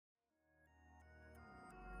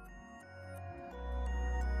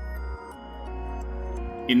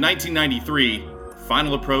In 1993,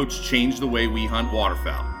 Final Approach changed the way we hunt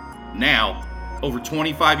waterfowl. Now, over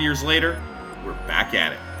 25 years later, we're back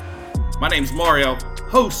at it. My name's Mario,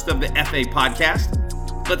 host of the FA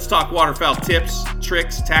Podcast. Let's talk waterfowl tips,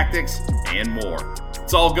 tricks, tactics, and more.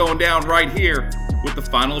 It's all going down right here with the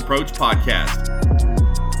Final Approach Podcast.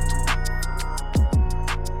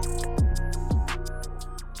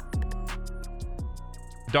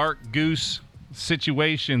 Dark goose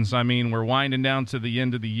situations. I mean, we're winding down to the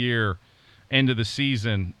end of the year, end of the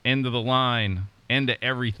season, end of the line, end of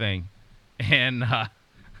everything. And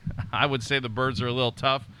I would say the birds are a little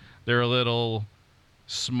tough. They're a little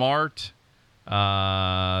smart.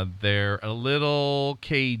 They're a little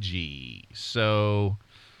cagey. So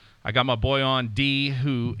I got my boy on, D,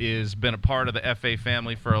 who has been a part of the FA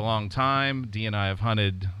family for a long time. D and I have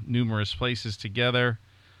hunted numerous places together,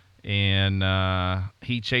 and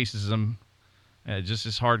he chases them just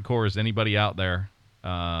as hardcore as anybody out there.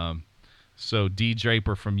 So D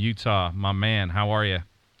Draper from Utah, my man, how are you?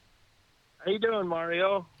 How you doing,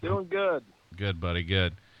 Mario? Doing good. Good, buddy,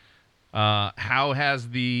 good. How has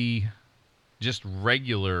the just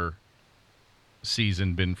regular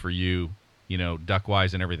season been for you, you know,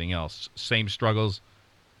 duck-wise and everything else? Same struggles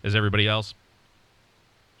as everybody else?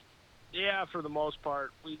 Yeah, for the most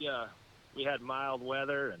part. We had mild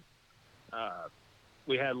weather, and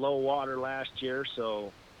we had low water last year,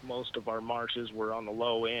 so most of our marshes were on the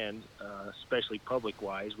low end, especially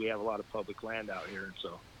public-wise. We have a lot of public land out here, and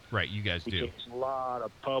so right, you guys do. We chase a lot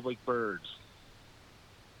of public birds.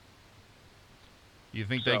 You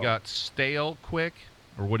think they got stale quick,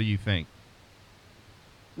 or what do you think?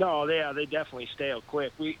 No, they definitely stale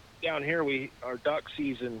quick. We down here, our duck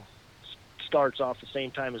season starts off the same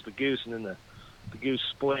time as the goose, and then the goose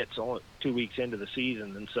splits only 2 weeks into the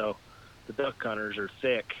season, and so the duck hunters are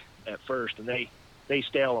thick at first, and they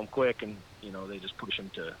stale them quick, and you know they just push them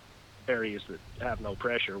to areas that have no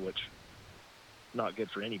pressure, which not good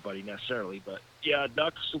for anybody necessarily. But yeah,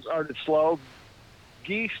 ducks started slow,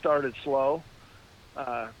 geese started slow.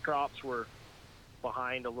 Crops were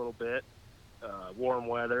behind a little bit, warm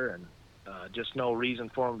weather, and just no reason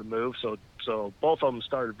for them to move. So both of them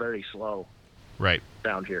started very slow. Right.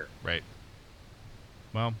 Down here. Right.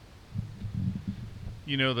 Well,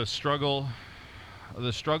 you know, the struggle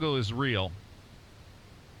is real.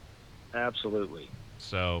 Absolutely.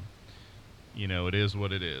 So, you know, it is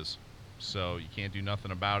what it is. So you can't do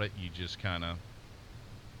nothing about it. You just kind of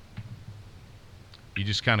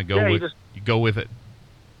go with it.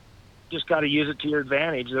 Just got to use it to your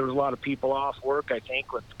advantage. There was a lot of people off work, I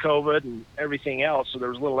think, with COVID and everything else, so there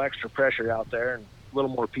was a little extra pressure out there and a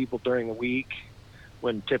little more people during the week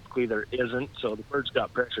when typically there isn't. So the birds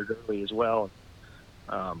got pressured early as well.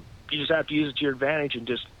 You just have to use it to your advantage and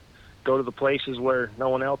just go to the places where no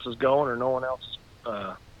one else is going or no one else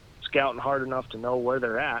is scouting hard enough to know where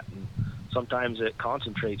they're at. And sometimes it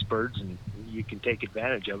concentrates birds, and you can take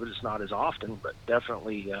advantage of it. It's not as often, but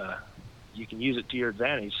definitely you can use it to your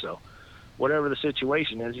advantage. So whatever the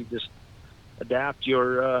situation is, you just adapt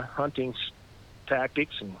your hunting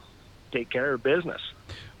tactics and take care of business.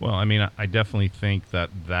 Well, I mean, I definitely think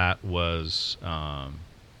that was,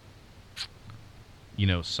 you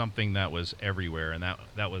know, something that was everywhere, and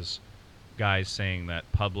that was guys saying that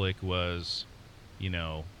public was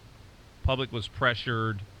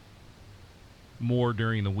pressured more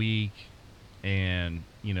during the week, and,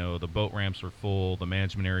 you know, the boat ramps were full, the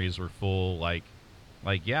management areas were full, like,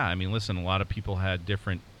 yeah, I mean, listen, a lot of people had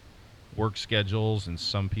different work schedules, and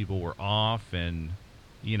some people were off, and,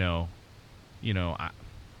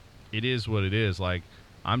 it is what it is. Like,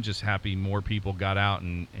 I'm just happy more people got out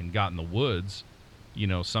and got in the woods. You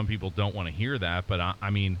know, some people don't want to hear that, but I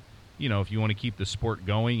mean, you know, if you want to keep the sport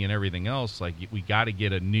going and everything else, like, we got to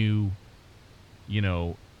get a new, you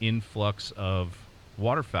know, influx of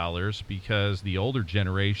waterfowlers, because the older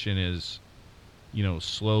generation is, you know,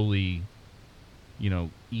 slowly, you know,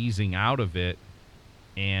 easing out of it,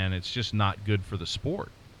 and it's just not good for the sport,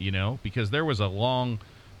 you know, because there was a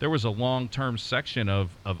long-term section of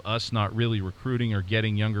us not really recruiting or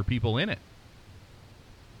getting younger people in it.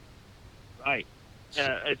 Right.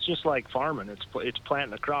 It's just like farming. It's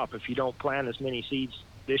planting a crop. If you don't plant as many seeds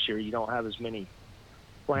this year, you don't have as many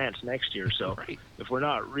plants next year. So right. If we're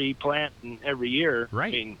not replanting every year, right.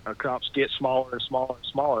 I mean, our crops get smaller and smaller and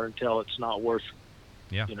smaller until it's not worth,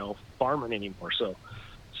 yeah, you know, farming anymore. So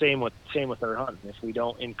same with our hunting. If we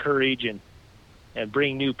don't encourage and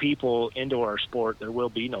bring new people into our sport, there will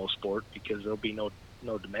be no sport, because there'll be no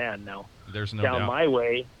demand. Now, there's no down doubt. my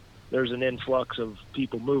way, there's an influx of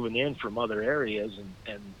people moving in from other areas,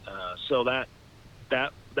 and so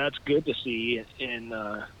that's good to see in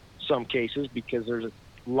some cases, because there's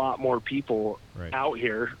lot more people Right. out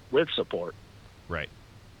here with support. Right.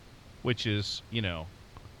 Which is,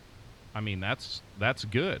 I mean, that's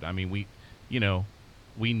good. I mean, we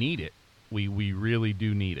need it. We really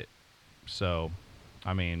do need it. So,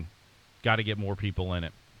 I mean, got to get more people in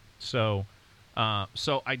it. So,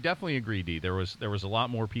 so I definitely agree, D. There was a lot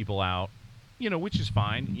more people out, which is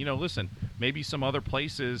fine. Listen, maybe some other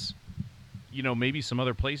places,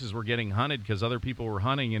 were getting hunted because other people were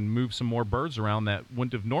hunting and moved some more birds around that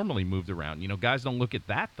wouldn't have normally moved around. Guys don't look at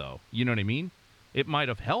that though. You know what I mean? It might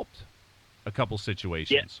have helped a couple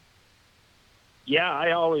situations. Yeah,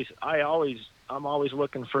 I'm always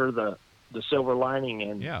looking for the silver lining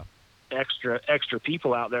and extra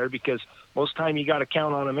people out there, because most time you got to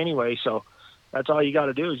count on them anyway. So that's all you got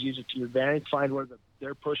to do is use it to your advantage, find where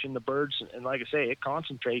they're pushing the birds. And like I say, it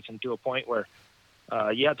concentrates them to a point where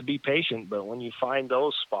you have to be patient, but when you find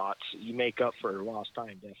those spots, you make up for lost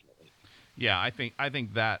time, definitely. Yeah, I think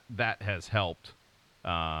that has helped,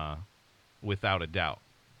 without a doubt.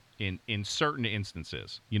 In certain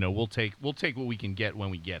instances, we'll take what we can get when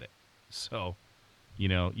we get it. So, you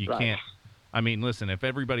Right. can't. I mean, listen, if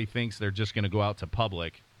everybody thinks they're just going to go out to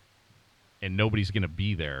public and nobody's going to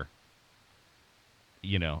be there,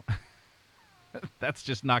 that's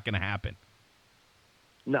just not going to happen.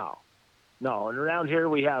 No. And around here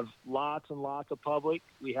we have lots and lots of public.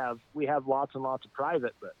 We have lots and lots of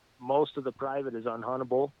private, but most of the private is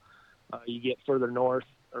unhuntable. You get further north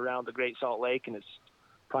around the Great Salt Lake, and it's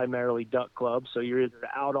primarily duck clubs. So you're either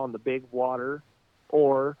out on the big water,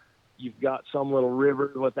 or you've got some little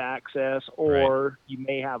river with access, or you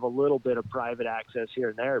may have a little bit of private access here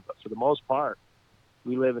and there. But for the most part,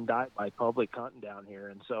 we live and die by public hunting down here.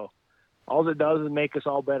 And so all it does is make us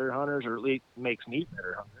all better hunters, or at least makes me a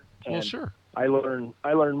better hunter. And Well, sure. I learn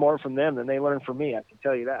more from them than they learn from me. I can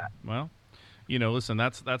tell you that. Well, listen,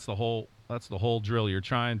 that's the whole drill. You're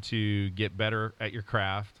trying to get better at your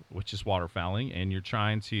craft, which is waterfowling, and you're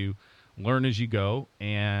trying to learn as you go.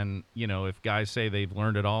 And, if guys say they've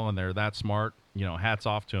learned it all and they're that smart, hats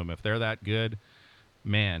off to them. If they're that good,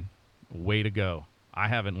 man, way to go. I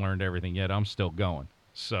haven't learned everything yet. I'm still going.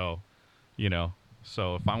 So,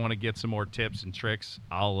 so if I want to get some more tips and tricks,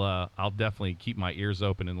 I'll definitely keep my ears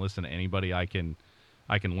open and listen to anybody I can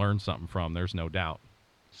learn something from. There's no doubt.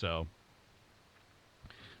 So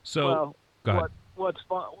Well, go ahead.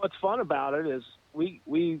 What's fun about it is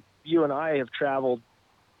you and I have traveled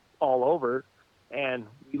all over, and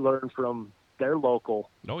we learn from their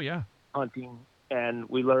local Oh yeah. hunting, and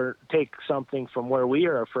we take something from where we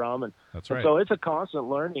are from, and That's right. so it's a constant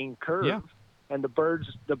learning curve. Yeah. And the birds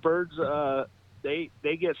they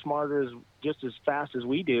get smarter just as fast as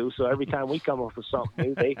we do. So every time we come up with something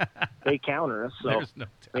new, they counter us. So There's no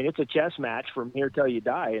doubt. I mean, it's a chess match from here till you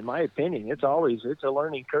die. In my opinion, it's a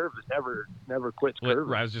learning curve that never quits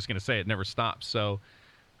curving. I was just going to say it never stops. So,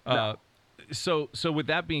 No. so with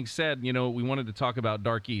that being said, we wanted to talk about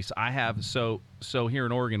dark geese. I have so here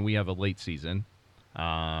in Oregon we have a late season.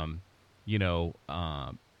 There's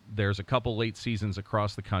a couple late seasons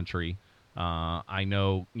across the country. I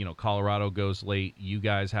know, Colorado goes late. You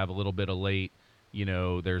guys have a little bit of late.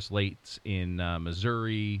 There's lates in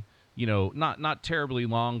Missouri. Not terribly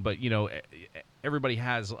long, but everybody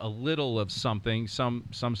has a little of something. Some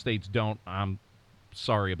states don't. I'm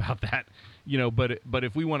sorry about that. But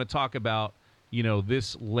if we want to talk about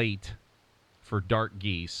this late for dark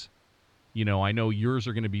geese, I know yours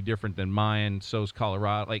are going to be different than mine. So's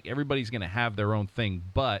Colorado. Like, everybody's going to have their own thing,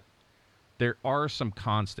 but there are some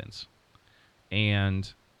constants. And,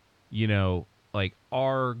 like,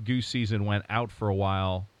 our goose season went out for a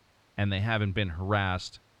while and they haven't been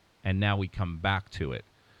harassed, and now we come back to it.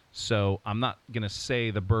 So I'm not going to say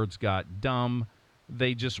the birds got dumb.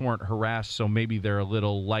 They just weren't harassed, so maybe they're a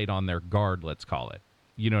little light on their guard, let's call it.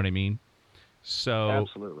 You know what I mean? So,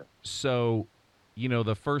 Absolutely. So,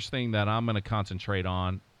 the first thing that I'm going to concentrate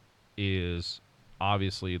on is,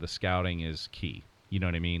 obviously, the scouting is key. You know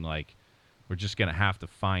what I mean? Like, we're just going to have to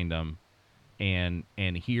find them. And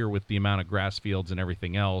here, with the amount of grass fields and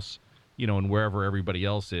everything else, and wherever everybody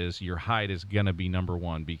else is, your hide is going to be number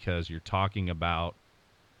one, because you're talking about,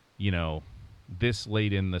 this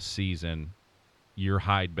late in the season, your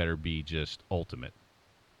hide better be just ultimate.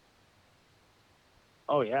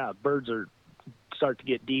 Oh yeah, birds start to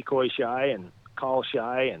get decoy shy and call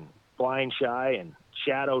shy and blind shy and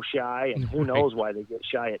shadow shy, and who knows why they get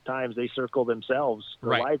shy at times. They circle themselves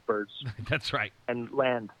for live birds. That's right. And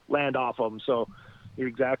land off of them. So you're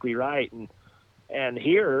exactly right. And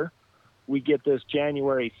here we get this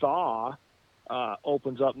January thaw.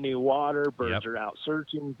 opens up new water. Birds Yep. are out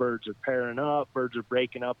searching. Birds are pairing up. Birds are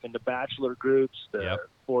breaking up into bachelor groups. The Yep.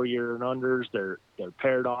 4-year and unders, they're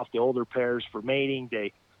paired off. The older pairs for mating.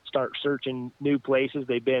 They start searching new places.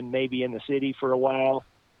 They've been maybe in the city for a while,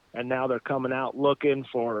 and now they're coming out looking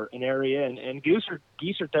for an area. And geese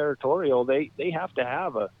are territorial. They have to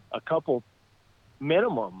have a couple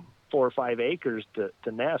minimum 4 or 5 acres to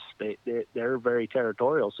nest. They're very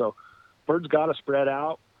territorial. So birds got to spread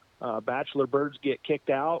out. Bachelor birds get kicked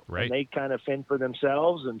out, Right. and they kind of fend for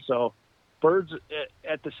themselves. And so birds,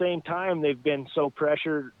 at the same time, they've been so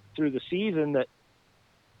pressured through the season that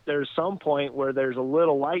there's some point where there's a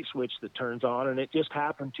little light switch that turns on, and it just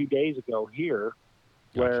happened 2 days ago here,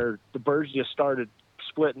 where the birds just started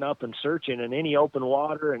splitting up and searching, and any open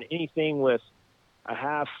water and anything with a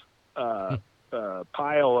half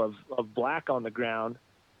pile of black on the ground,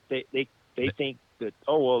 they think that,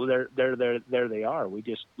 oh well, there they are. We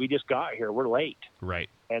just got here. We're late. Right.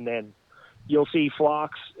 And then you'll see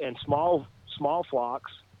flocks and small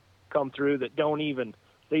flocks come through that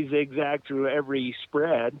they zigzag through every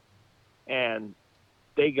spread, and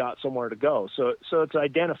they got somewhere to go. So it's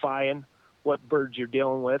identifying what birds you're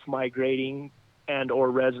dealing with, migrating and or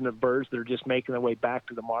resident birds that are just making their way back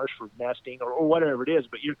to the marsh for nesting or whatever it is.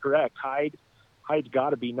 But you're correct. Hide's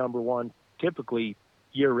got to be number one, typically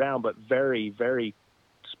year round, but very, very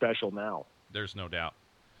special now. There's no doubt.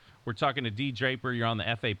 We're talking to Dee Draper. You're on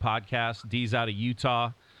the FA podcast. Dee's out of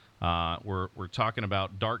Utah. We're talking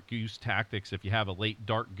about dark goose tactics if you have a late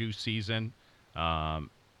dark goose season. And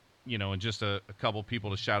just a couple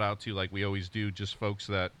people to shout out to, like we always do, just folks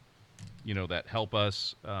that, that help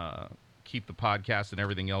us keep the podcast and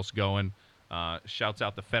everything else going. Shouts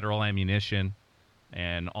out to Federal Ammunition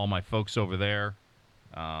and all my folks over there.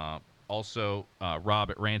 Also,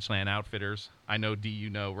 Rob at Ranchland Outfitters. I know, D,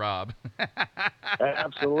 you know Rob.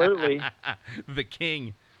 Absolutely. The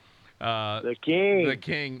king. The king. The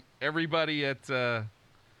king. Everybody at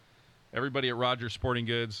Rogers Sporting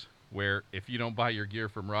Goods, where if you don't buy your gear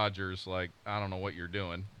from Rogers, like, I don't know what you're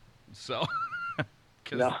doing. So,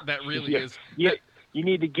 because that really is. You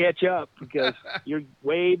need to catch up because you're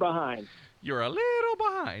way behind. You're a little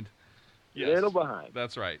behind. Yes, little behind.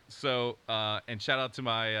 That's right. So, and shout out to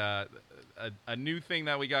my a new thing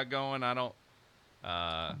that we got going. I'll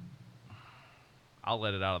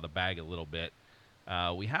let it out of the bag a little bit.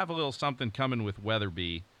 We have a little something coming with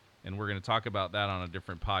Weatherby, and we're going to talk about that on a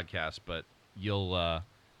different podcast. But you'll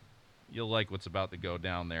like what's about to go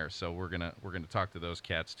down there. So we're gonna talk to those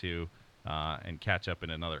cats too, and catch up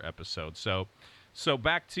in another episode. So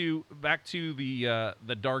back to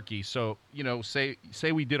the darky. So, say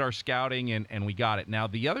we did our scouting and we got it. Now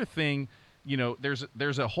the other thing,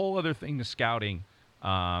 there's a whole other thing to scouting,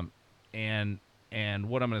 and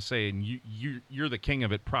what I'm going to say, and you're the king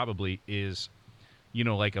of it probably, is,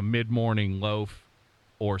 like a mid-morning loaf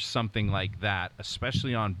or something like that,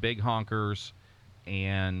 especially on big honkers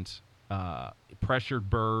and pressured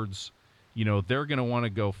birds. They're going to want to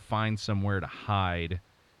go find somewhere to hide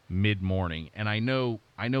mid-morning, and I know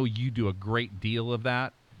you do a great deal of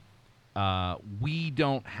that. We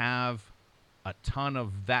don't have a ton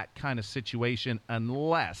of that kind of situation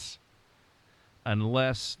unless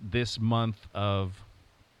this month of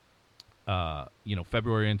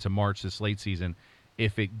February into March, this late season,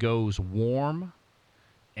 if it goes warm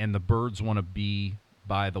and the birds want to be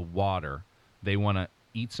by the water, they want to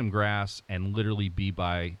eat some grass and literally be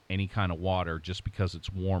by any kind of water just because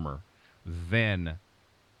it's warmer, then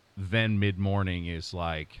mid-morning is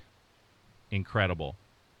like incredible.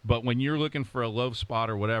 But when you're looking for a loaf spot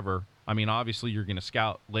or whatever, I mean, obviously you're going to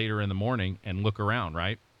scout later in the morning and look around,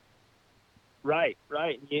 right? Right.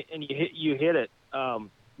 And you hit it.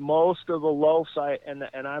 Most of the loafs, and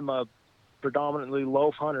I'm a predominantly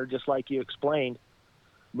loaf hunter, just like you explained.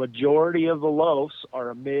 Majority of the loafs are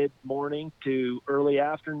a mid-morning to early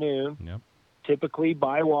afternoon, Yep. Typically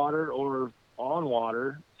by water or on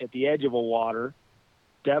water at the edge of a water.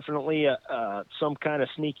 Definitely some kind of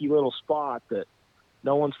sneaky little spot that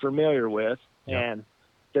no one's familiar with, and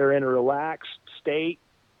they're in a relaxed state.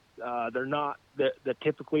 They're not.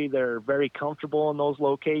 Typically, they're very comfortable in those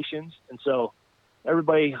locations, and so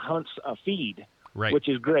everybody hunts a feed, Right. which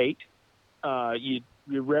is great.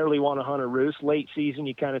 You rarely want to hunt a roost. Late season,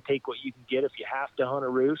 you kind of take what you can get if you have to hunt a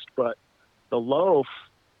roost, but the loaf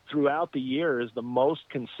throughout the year is the most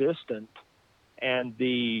consistent and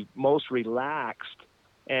the most relaxed.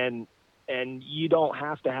 And you don't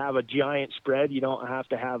have to have a giant spread. You don't have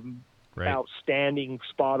to have outstanding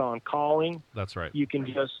spot on calling. That's right. You can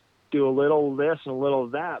just do a little of this and a little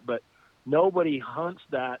of that. But nobody hunts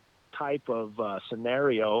that type of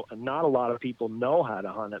scenario, and not a lot of people know how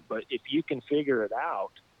to hunt it, but if you can figure it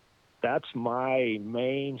out, that's my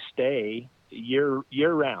mainstay year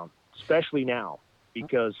round, especially now,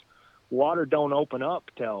 because water don't open up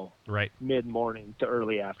till Right. mid-morning to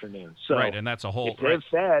early afternoon. So Right, and that's a whole if they've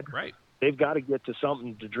fed, right. they've got to get to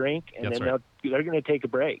something to drink, and That's then right. they're going to take a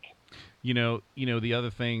break. You know, the other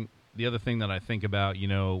thing that I think about,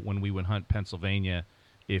 when we would hunt Pennsylvania,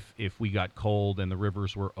 if we got cold and the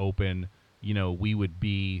rivers were open, we would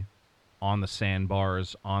be on the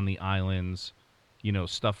sandbars, on the islands,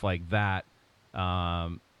 stuff like that.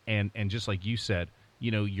 And just like you said,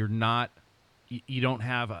 you're not, you don't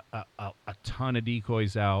have a ton of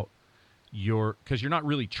decoys out. Because you're not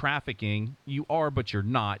really trafficking. You are, but you're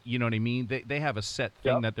not. You know what I mean? They have a set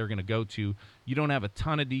thing that they're going to go to. You don't have a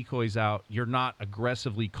ton of decoys out. You're not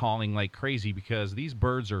aggressively calling like crazy, because these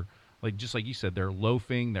birds are, just like you said, they're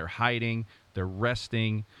loafing, they're hiding, they're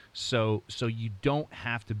resting. So you don't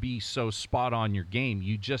have to be so spot on your game.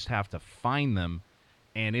 You just have to find them,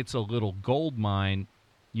 and it's a little gold mine,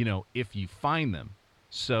 if you find them.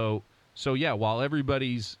 So yeah, while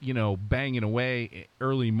everybody's, banging away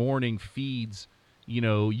early morning feeds,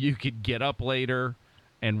 you could get up later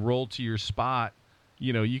and roll to your spot.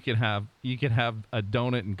 You could have a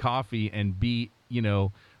donut and coffee and be,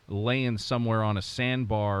 laying somewhere on a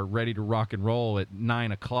sandbar ready to rock and roll at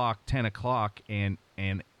 9 o'clock, 10 o'clock, and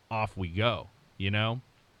off we go, Yeah.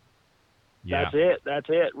 That's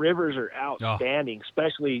it. Rivers are outstanding,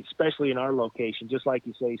 especially in our location. Just like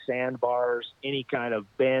you say, sandbars, any kind of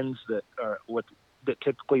bends that are that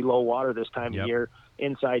typically low water this time of year.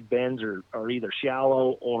 Inside bends are either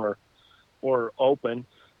shallow or open,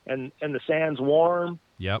 and the sand's warm.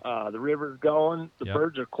 Yep. The river's going. The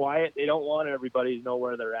birds are quiet. They don't want everybody to know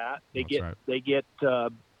where they're at. They get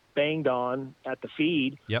banged on at the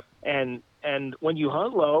feed. Yep. And when you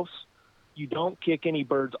hunt loafs, you don't kick any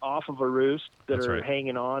birds off of a roost that are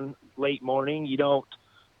hanging on late morning. You don't.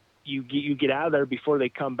 You get out of there before they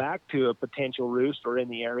come back to a potential roost or in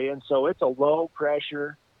the area, and so it's a low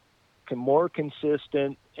pressure, more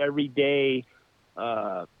consistent, everyday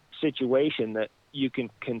situation that you can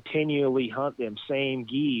continually hunt them same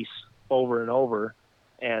geese over and over.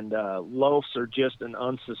 And loafs are just an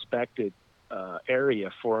unsuspected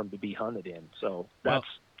area for them to be hunted in. So that's.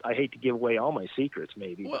 I hate to give away all my secrets,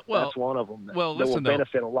 maybe. But that's one of them that will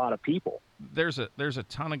benefit a lot of people. There's a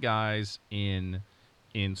ton of guys in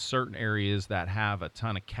certain areas that have a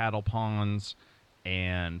ton of cattle ponds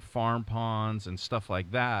and farm ponds and stuff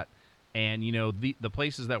like that. And, the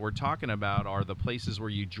places that we're talking about are the places where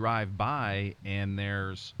you drive by and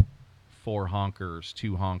there's 4 honkers,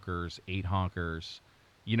 2 honkers, 8 honkers.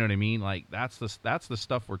 You know what I mean? Like, that's the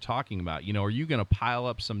stuff we're talking about. Are you going to pile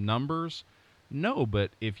up some numbers? No,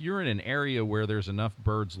 but if you're in an area where there's enough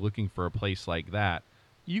birds looking for a place like that,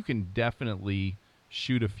 you can definitely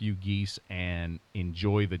shoot a few geese and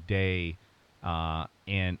enjoy the day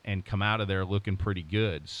and come out of there looking pretty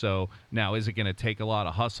good. So now, is it going to take a lot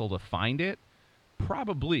of hustle to find it?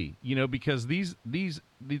 Probably, because the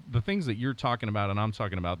things that you're talking about and I'm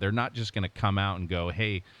talking about, they're not just going to come out and go,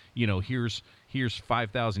 hey, here's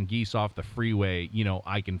 5,000 geese off the freeway.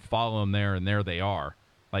 I can follow them there, and there they are.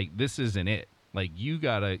 Like, this isn't it. Like, you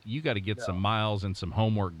gotta get some miles and some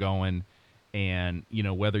homework going, and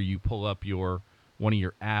whether you pull up one of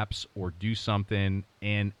your apps or do something,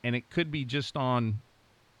 and it could be just on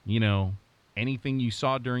anything you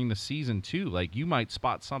saw during the season too. Like, you might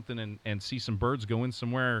spot something and see some birds going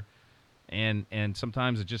somewhere, and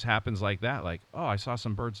sometimes it just happens like that. Like, oh, I saw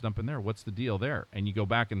some birds dumping there. What's the deal there? And you go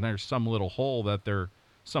back and there's some little hole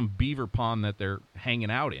some beaver pond that they're hanging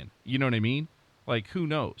out in. You know what I mean? Like, who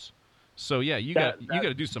knows? So yeah, you got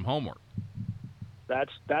to do some homework.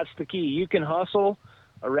 That's the key. You can hustle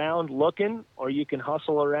around looking, or you can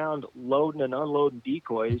hustle around loading and unloading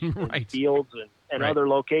decoys in fields and other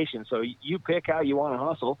locations. So you pick how you want to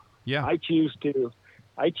hustle. Yeah. I choose to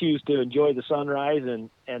enjoy the sunrise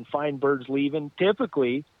and find birds leaving.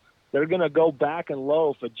 Typically, they're going to go back and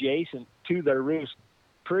loaf adjacent to their roost,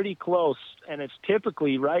 pretty close, and it's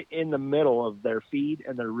typically right in the middle of their feed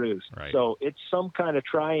and their roost. Right. So it's some kind of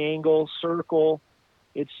triangle, circle.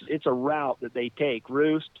 It's a route that they take: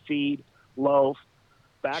 roost, feed, loaf,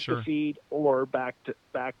 back to feed, or back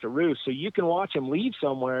to roost. So you can watch them leave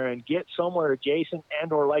somewhere and get somewhere adjacent,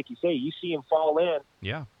 and or like you say, you see them fall in.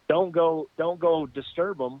 Yeah. Don't go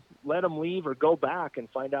disturb them. Let them leave or go back and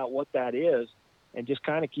find out what that is. And just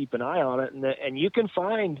kind of keep an eye on it. And you can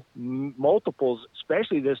find multiples,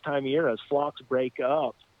 especially this time of year as flocks break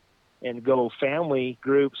up and go family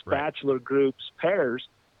groups, bachelor groups, pairs.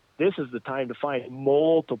 This is the time to find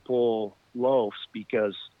multiple loafs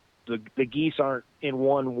because the geese aren't in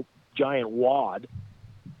one giant wad.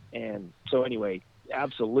 And so anyway,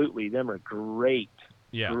 absolutely, them are great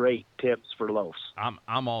tips for loafs.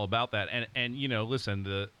 I'm all about that. And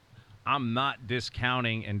listen, I'm not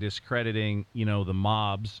discounting and discrediting, the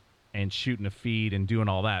mobs and shooting a feed and doing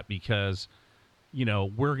all that, because,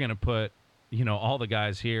 we're going to put, all the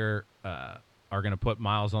guys here are going to put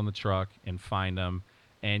miles on the truck and find them.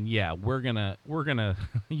 And yeah, we're going to, we're going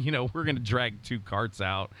to drag 2 carts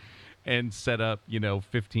out and set up,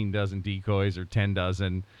 15 dozen decoys or 10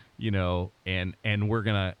 dozen, and we're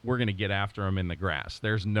going to get after them in the grass.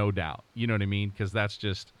 There's no doubt. You know what I mean? Because that's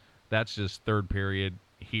just third period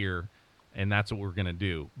here, and that's what we're going to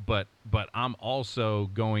do. But I'm also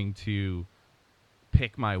going to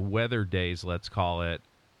pick my weather days, let's call it,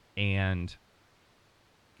 and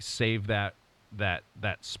save that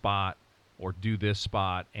spot, or do this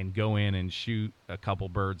spot and go in and shoot a couple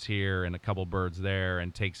birds here and a couple birds there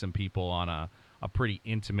and take some people on a pretty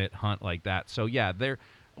intimate hunt like that. So yeah,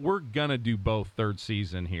 we're going to do both third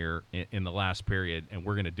season here in the last period, and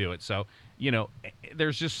we're going to do it. So,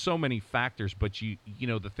 there's just so many factors, but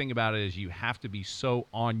the thing about it is you have to be so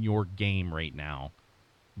on your game right now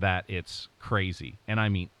that it's crazy. And I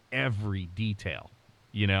mean every detail,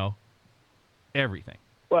 everything.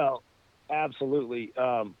 Well, absolutely.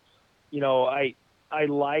 I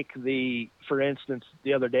like for instance,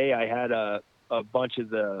 the other day I had a bunch of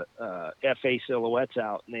the FA silhouettes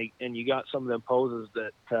out, and you got some of them poses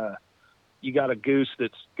that you got a goose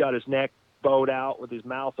that's got his neck bowed out with his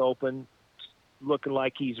mouth open, looking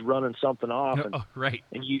like he's running something off. And, oh, right.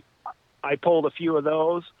 And I pulled a few of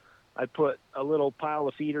those. I put a little pile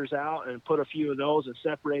of feeders out and put a few of those and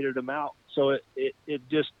separated them out. So it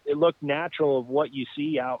looked natural of what you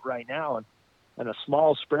see out right now, and a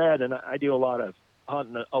small spread. And I do a lot of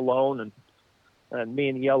hunting alone, and me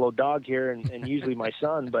and the yellow dog here, and usually my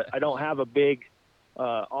son, but I don't have a big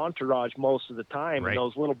entourage most of the time. Right. And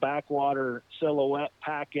those little backwater silhouette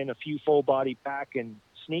pack-in, a few full body pack-in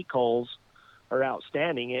sneak holes are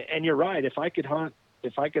outstanding. And you're right. If I could hunt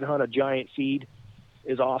a giant feed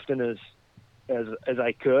as often as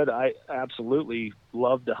I could, I absolutely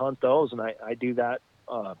love to hunt those. And I do that,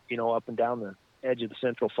 up and down the edge of the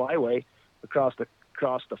Central Flyway across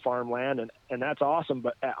the farmland. And that's awesome.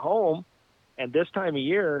 But at home, and this time of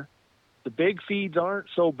year, the big feeds aren't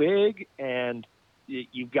so big, and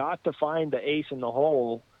you've got to find the ace in the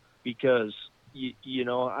hole, because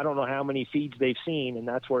I don't know how many feeds they've seen, and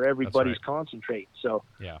that's where everybody's concentrating. So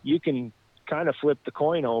yeah, you can kind of flip the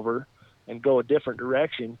coin over and go a different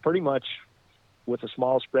direction pretty much with a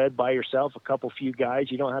small spread by yourself, a few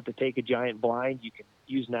guys. You don't have to take a giant blind. You can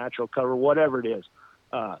use natural cover, whatever it is.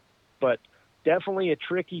 But definitely a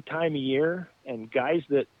tricky time of year, and guys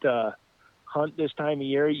that hunt this time of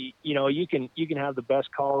year, you can have the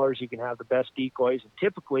best callers, you can have the best decoys, and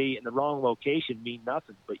typically in the wrong location mean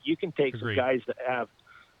nothing. But you can take some guys that have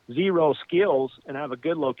zero skills and have a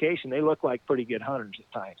good location. They look like pretty good hunters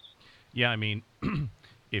at times. Yeah, I mean,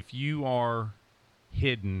 if you are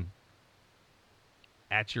hidden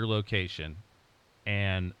at your location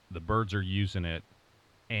and the birds are using it,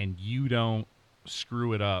 and you don't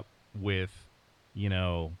screw it up with,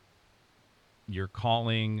 your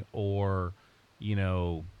calling, or,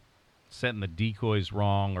 setting the decoys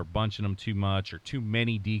wrong, or bunching them too much, or too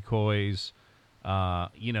many decoys,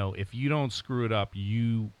 if you don't screw it up,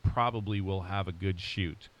 you probably will have a good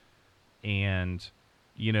shoot. And,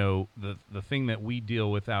 the thing that we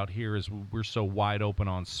deal with out here is we're so wide open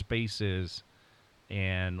on spaces,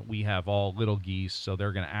 and we have all little geese, so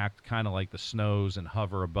they're going to act kind of like the snows and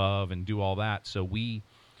hover above and do all that. So we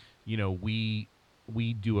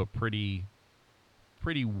do a pretty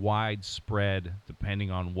wide spread depending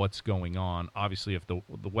on what's going on. Obviously, if the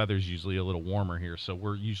weather's usually a little warmer here, so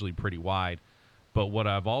we're usually pretty wide. But what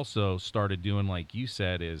I've also started doing, like you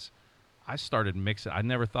said, is I started mixing. I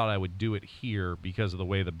never thought I would do it here because of the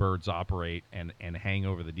way the birds operate and hang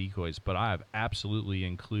over the decoys, but I have absolutely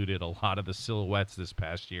included a lot of the silhouettes this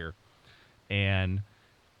past year. And,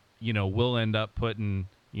 we'll end up putting,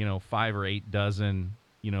 5 or 8 dozen,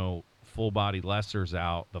 full-body lessers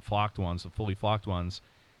out, the flocked ones, the fully flocked ones,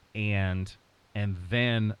 and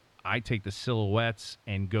then I take the silhouettes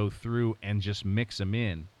and go through and just mix them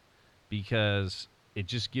in, because it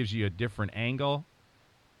just gives you a different angle.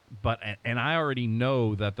 And I already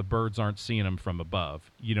know that the birds aren't seeing them from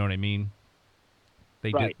above. You know what I mean?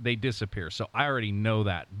 They disappear. So I already know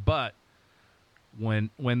that. But when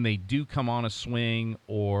they do come on a swing,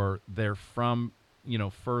 or they're from,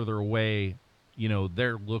 further away,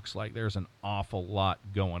 there looks like there's an awful lot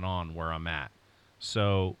going on where I'm at.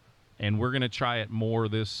 So, and we're going to try it more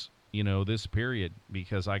this this period,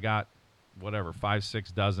 because I got whatever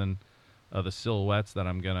 5-6 dozen of the silhouettes that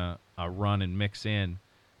I'm gonna run and mix in.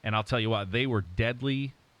 And I'll tell you what, they were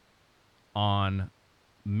deadly on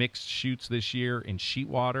mixed shoots this year in sheet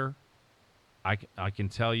water. I can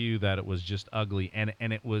tell you that it was just ugly, and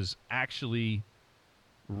it was actually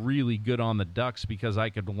really good on the ducks because I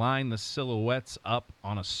could line the silhouettes up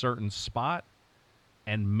on a certain spot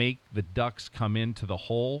and make the ducks come into the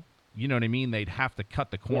hole. You know what I mean? They'd have to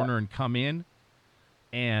cut the corner and come in,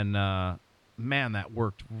 and man, that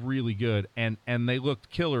worked really good. And they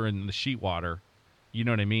looked killer in the sheet water. You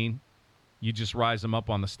know what I mean? You just rise them up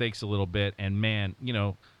on the stakes a little bit, and man,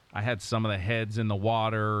 I had some of the heads in the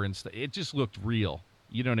water, and it just looked real.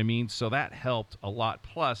 You know what I mean? So that helped a lot.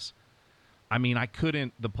 Plus, I mean,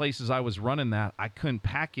 the places I was running that, I couldn't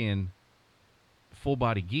pack in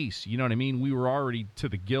full-body geese. You know what I mean? We were already to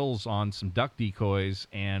the gills on some duck decoys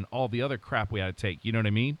and all the other crap we had to take. You know what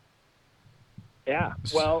I mean? Yeah.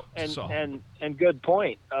 Well, and good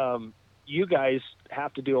point. You guys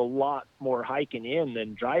have to do a lot more hiking in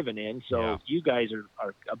than driving in, so you guys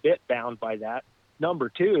are a bit bound by that. Number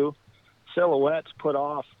two, silhouettes put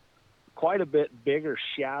off quite a bit bigger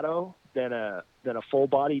shadow than a full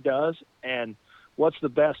body does. And what's the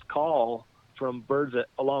best call from birds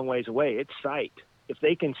a long ways away? It's sight. If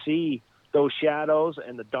they can see those shadows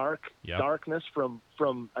and the darkness from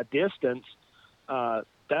a distance,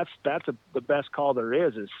 that's the best call there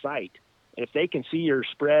is sight. If they can see your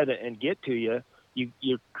spread and get to you,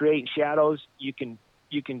 you're creating shadows. You can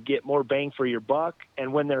get more bang for your buck.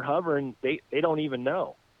 And when they're hovering, they don't even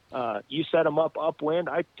know. You set them up upwind.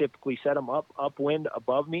 I typically set them up upwind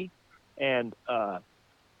above me and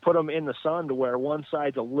put them in the sun to where one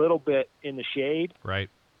side's a little bit in the shade. Right.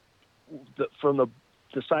 From the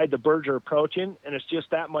side the birds are approaching, and it's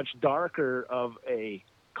just that much darker of a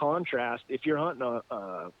contrast. If you're hunting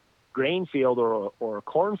a grain field or a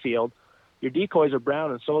corn field, your decoys are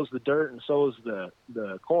brown, and so is the dirt, and so is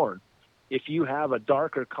the corn. If you have a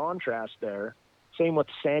darker contrast there, same with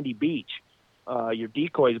the sandy beach, your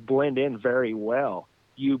decoys blend in very well.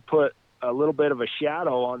 You put a little bit of a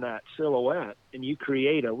shadow on that silhouette, and you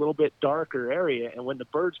create a little bit darker area, and when the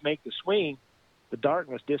birds make the swing, the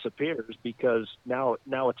darkness disappears because now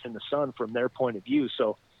it's in the sun from their point of view.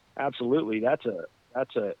 So absolutely, that's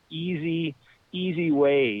a easy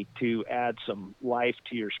way to add some life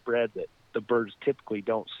to your spread that the birds typically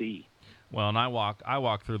don't see. Well, and I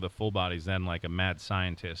walk through the full bodies then like a mad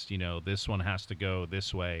scientist. This one has to go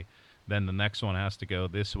this way, then the next one has to go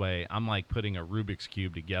this way. I'm like putting a Rubik's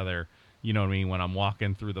Cube together, you know what I mean, when I'm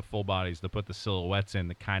walking through the full bodies to put the silhouettes in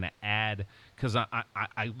to kind of add, because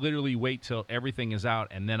I literally wait till everything is out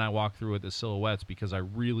and then I walk through with the silhouettes because I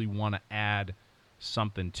really want to add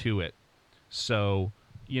something to it. So,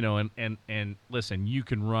 and listen, you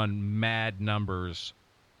can run mad numbers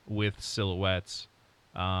with silhouettes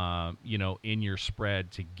in your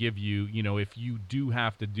spread to give you, if you do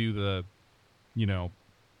have to do the,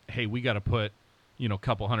 hey, we got to put, a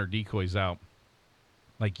couple hundred decoys out.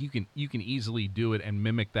 Like you can easily do it and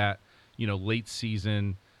mimic that, late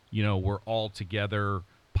season, we're all together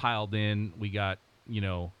piled in. We got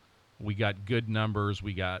good numbers.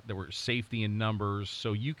 There were safety in numbers.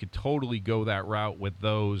 So you could totally go that route with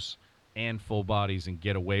those and full bodies and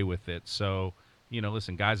get away with it. So,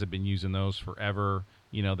 listen, guys have been using those forever.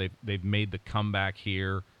 They've made the comeback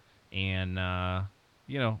here, and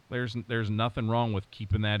there's nothing wrong with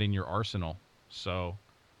keeping that in your arsenal. So,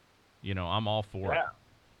 I'm all for it.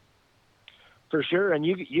 For sure. And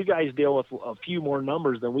you guys deal with a few more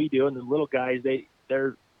numbers than we do, and the little guys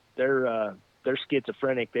they're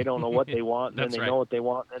schizophrenic. They don't know what they want, and then they know what they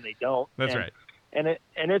want, and they don't. That's right. And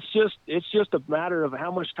it's just a matter of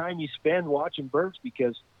how much time you spend watching birds,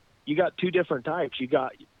 because you got two different types. You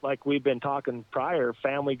got, like we've been talking prior,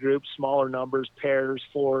 family groups, smaller numbers, pairs,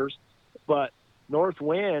 fours. But north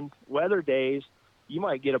wind, weather days, you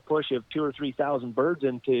might get a push of 2,000 or 3,000 birds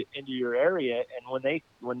into your area. And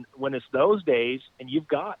when it's those days and you've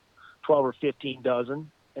got 12 or 15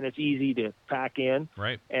 dozen, and it's easy to pack in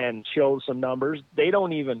and show some numbers,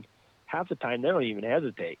 half the time they don't even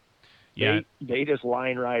hesitate. Yeah, they just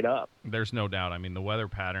line right up. There's no doubt. I mean, the weather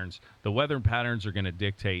patterns are going to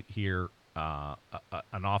dictate here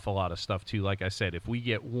an awful lot of stuff too. Like I said, if we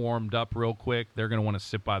get warmed up real quick, they're going to want to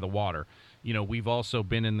sit by the water. We've also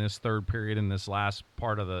been in this third period in this last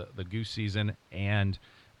part of the goose season, and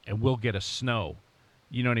we'll get a snow.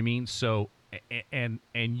 You know what I mean? So, and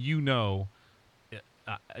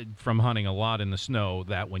from hunting a lot in the snow,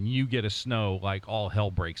 that when you get a snow, like all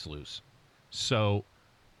hell breaks loose. So,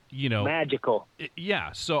 magical.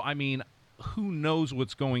 Yeah. So, I mean, who knows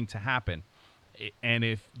what's going to happen? And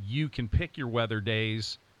if you can pick your weather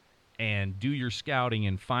days and do your scouting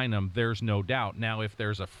and find them, there's no doubt. Now, if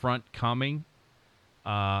there's a front coming,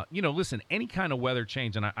 listen, any kind of weather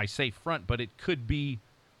change, and I say front, but it could be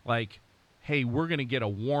like, hey, we're going to get a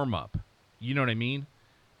warm-up. You know what I mean?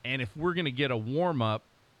 And if we're going to get a warm-up,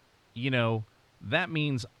 that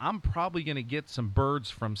means I'm probably going to get some birds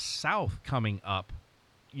from south coming up.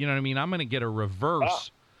 You know what I mean? I'm going to get a reverse.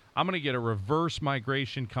 I'm going to get a reverse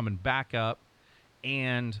migration coming back up,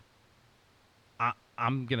 and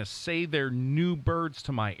I'm going to say they're new birds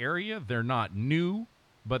to my area. They're not new,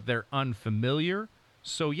 but they're unfamiliar.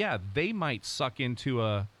 So, yeah, they might suck into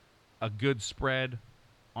a good spread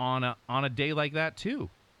on a day like that too.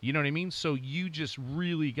 You know what I mean? So you just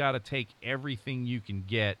really got to take everything you can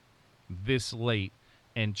get this late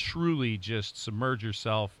and truly just submerge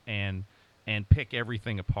yourself and pick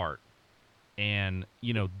everything apart. And,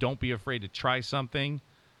 don't be afraid to try something,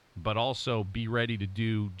 but also be ready to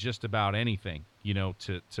do just about anything,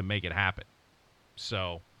 to make it happen.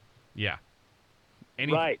 So, yeah.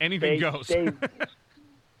 Anything goes. Stay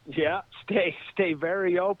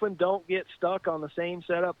very open. Don't get stuck on the same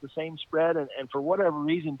setup, the same spread. And for whatever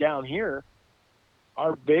reason down here,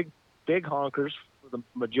 our big honkers, for the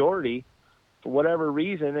majority, for whatever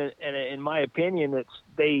reason, and in my opinion,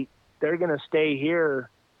 they're going to stay here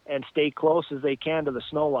and stay close as they can to the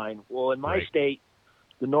snow line. Well, in my state,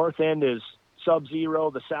 the north end is sub-zero,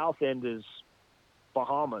 the south end is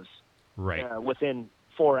Bahamas, within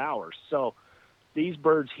 4 hours. So these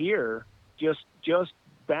birds here just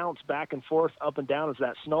bounce back and forth, up and down as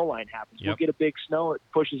that snow line happens. Yep. We'll get a big snow, it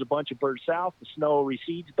pushes a bunch of birds south, the snow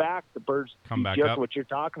recedes back, the birds come back just up. What you're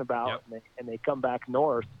talking about, Yep. and they come back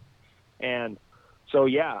north. And so,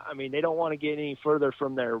 yeah, I mean, they don't want to get any further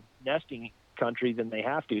from their nesting country than they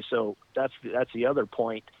have to. So that's the other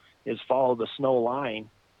point, is follow the snow line,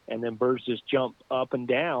 and then birds just jump up and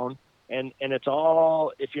down. And it's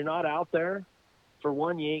all, if you're not out there, for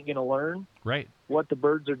one, you ain't going to learn what the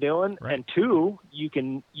birds are doing. Right. And two,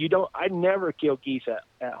 I never kill geese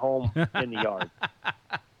at home in the yard.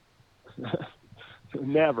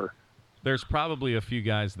 Never. There's probably a few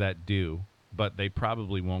guys that do, but they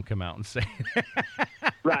probably won't come out and say it.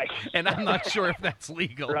 Right. And I'm not sure if that's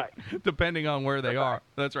legal, Right. depending on where they are.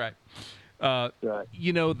 That's right. Right.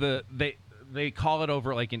 They call it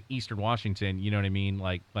over like in Eastern Washington, you know what I mean?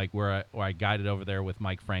 Like where I guided over there with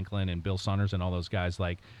Mike Franklin and Bill Saunders and all those guys,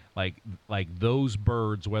 like those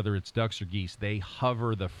birds, whether it's ducks or geese, they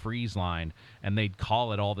hover the freeze line, and they'd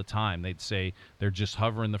call it all the time. They'd say they're just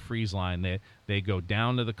hovering the freeze line. They go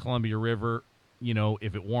down to the Columbia River,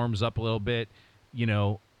 if it warms up a little bit,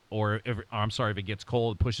 or if it gets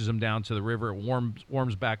cold, it pushes them down to the river. It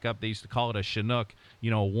warms back up. They used to call it a Chinook.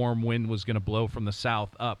 A warm wind was going to blow from the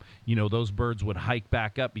south up. Those birds would hike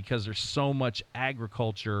back up because there's so much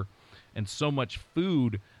agriculture and so much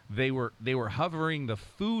food. They were hovering the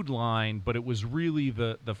food line, but it was really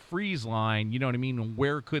the freeze line. You know what I mean? And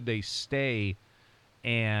where could they stay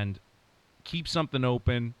and keep something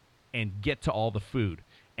open and get to all the food?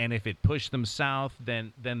 And if it pushed them south,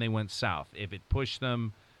 then they went south. If it pushed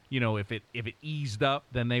them, if it eased up,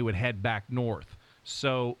 then they would head back north.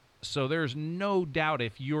 So there's no doubt,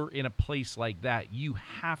 if you're in a place like that, you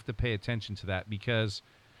have to pay attention to that, because,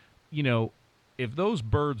 if those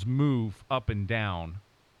birds move up and down,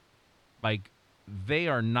 like, they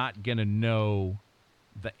are not going to know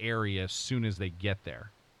the area as soon as they get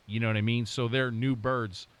there. You know what I mean? So they're new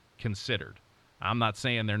birds considered. I'm not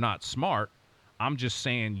saying they're not smart. I'm just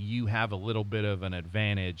saying you have a little bit of an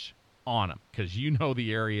advantage on them because you know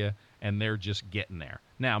the area and they're just getting there.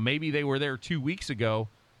 Now, maybe they were there 2 weeks ago,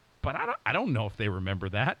 but I don't know if they remember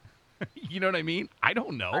that. You know what I mean? I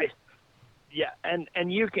don't know. Yeah,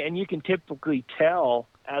 and you can typically tell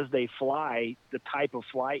as they fly the type of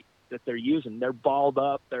flight that they're using. They're balled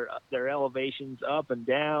up, their elevations up and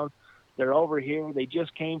down. They're over here. They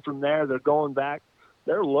just came from there. They're going back.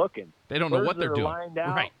 They're looking. They don't know what they're doing. Lined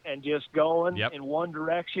out and just going in one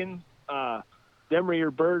direction. Them are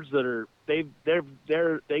your birds that are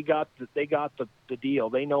they got the deal.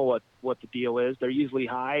 They know what the deal is. They're usually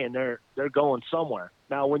high and they're going somewhere.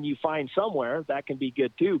 Now, when you find somewhere, that can be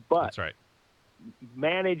good too. But that's right.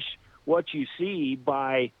 Manage what you see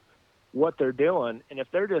by what they're doing. And if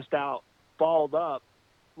they're just out, balled up,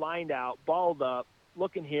 lined out, balled up,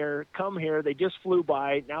 looking here, come here, they just flew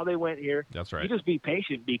by, now they went here. That's right. You just be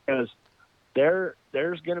patient, because there's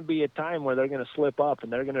going to be a time where they're going to slip up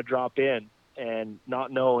and they're going to drop in and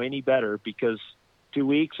not know any better, because 2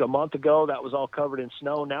 weeks, a month ago, that was all covered in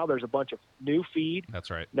snow. Now there's a bunch of new feed. That's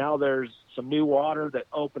right. Now there's some new water that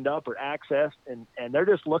opened up or accessed, and they're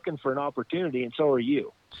just looking for an opportunity, and so are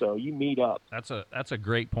you. So you meet up. That's a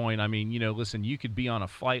great point. I mean, listen, you could be on a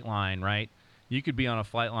flight line, right? You could be on a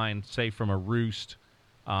flight line, say, from a roost,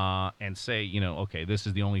 and say, okay, this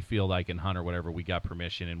is the only field I can hunt or whatever. We got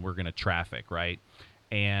permission, and we're going to traffic, right?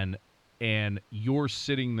 And you're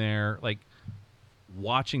sitting there, like,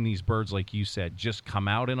 watching these birds, like you said, just come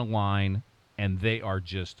out in a line, and they are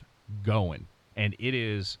just going. And it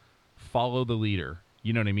is follow the leader.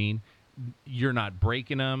 You know what I mean? You're not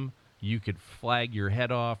breaking them. You could flag your head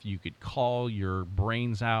off. You could call your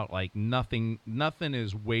brains out. Like nothing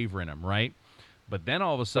is wavering them, right? But then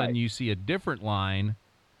all of a sudden you see a different line.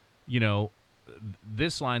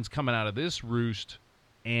 This line's coming out of this roost,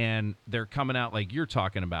 and they're coming out like you're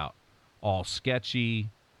talking about, all sketchy,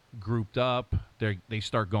 grouped up. They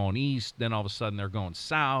start going east, then all of a sudden they're going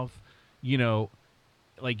south.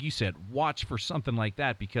 Like you said, watch for something like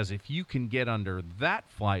that, because if you can get under that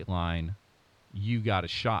flight line, you got a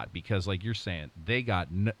shot, because like you're saying, they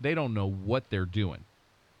don't know what they're doing.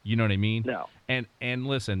 You know what I mean? No. And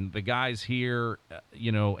listen, the guys here,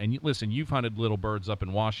 listen, you've hunted little birds up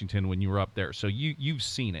in Washington when you were up there, so you've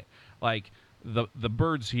seen it. Like the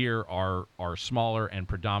birds here are smaller and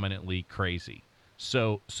predominantly crazy.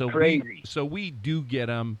 So crazy. We do get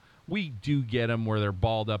them. We do get them where they're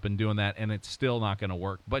balled up and doing that, and it's still not going to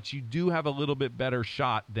work. But you do have a little bit better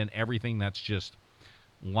shot than everything that's just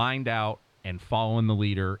lined out and following the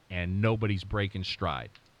leader, and nobody's breaking stride.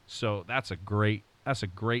 So that's a great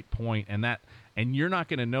point, and you're not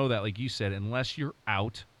going to know that, like you said, unless you're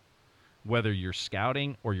out, whether you're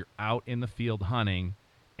scouting or you're out in the field hunting.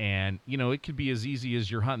 And it could be as easy as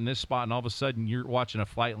you're hunting this spot, and all of a sudden you're watching a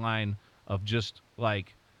flight line of just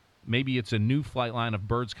like, maybe it's a new flight line of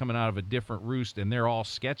birds coming out of a different roost, and they're all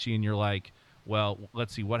sketchy, and you're like, well,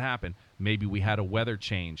 let's see what happened. Maybe we had a weather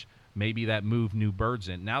change. Maybe that moved new birds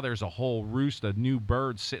in. Now there's a whole roost of new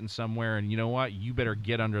birds sitting somewhere, and you know what? You better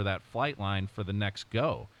get under that flight line for the next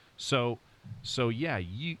go. So yeah,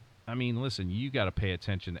 listen, you got to pay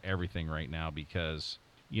attention to everything right now, because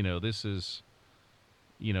this is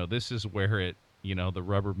where it, the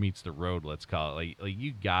rubber meets the road, let's call it. Like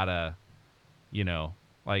you gotta,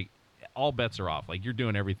 like all bets are off. Like you're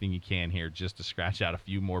doing everything you can here just to scratch out a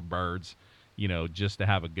few more birds, just to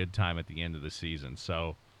have a good time at the end of the season.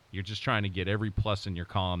 So you're just trying to get every plus in your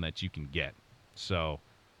column that you can get. So,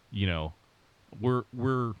 we're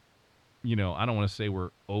I don't want to say we're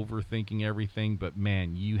overthinking everything, but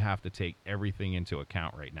man, you have to take everything into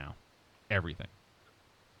account right now. Everything.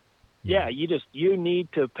 Yeah, you need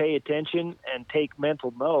to pay attention and take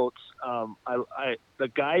mental notes. The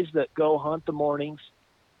guys that go hunt the mornings,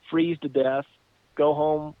 freeze to death, go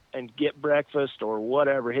home and get breakfast or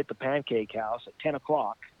whatever, hit the pancake house at 10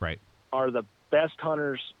 o'clock, right, are the best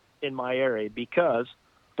hunters in my area, because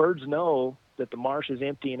birds know that the marsh is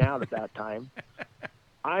emptying out at that time.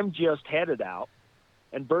 I'm just headed out,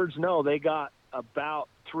 and birds know they got about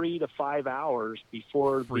 3 to 5 hours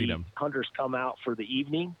before freedom. The hunters come out for the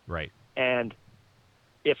evening. Right. And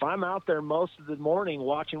if I'm out there most of the morning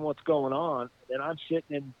watching what's going on, and I'm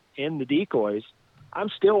sitting in the decoys, I'm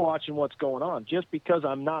still watching what's going on. Just because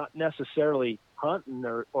I'm not necessarily hunting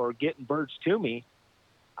or getting birds to me,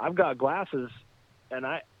 I've got glasses, and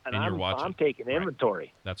I'm taking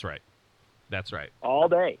inventory. Right. That's right. All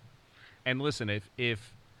day. And listen,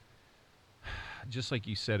 if just like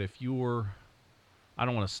you said, if you're, I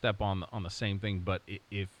don't want to step on the same thing, but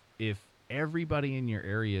if everybody in your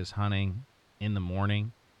area is hunting in the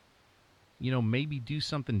morning, maybe do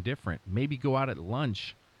something different. Maybe go out at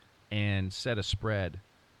lunch and set a spread,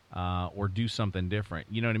 or do something different.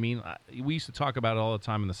 You know what I mean? We used to talk about it all the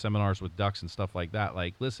time in the seminars with ducks and stuff like that.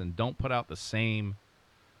 Like, listen, don't put out the same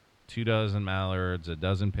 2 dozen mallards, a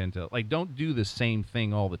dozen pintail. Like, don't do the same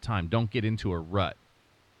thing all the time. Don't get into a rut.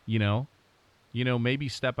 Maybe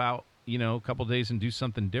step out, a couple of days and do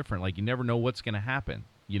something different. Like, you never know what's going to happen.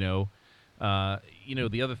 The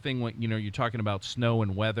other thing, when you're talking about snow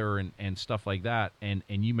and weather and stuff like that, and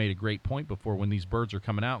you made a great point before, when these birds are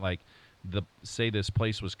coming out, like say this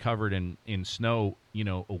place was covered in snow,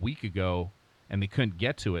 a week ago, and they couldn't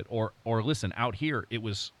get to it, or listen, out here it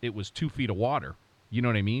was 2 feet of water. You know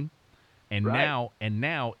what I mean? And right.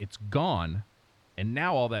 now it's gone, and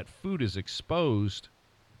now all that food is exposed,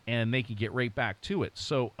 and they can get right back to it.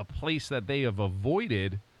 So a place that they have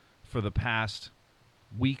avoided for the past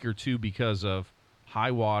week or two because of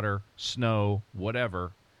high water, snow,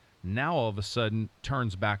 whatever, now all of a sudden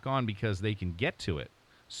turns back on because they can get to it.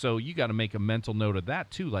 So you got to make a mental note of that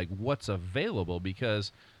too, like what's available,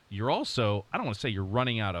 because you're also, I don't want to say you're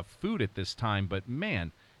running out of food at this time, but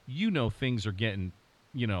man, things are getting,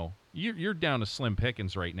 you're down to slim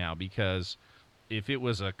pickings right now, because if it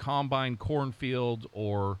was a combine cornfield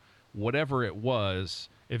or whatever it was,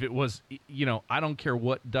 if it was, I don't care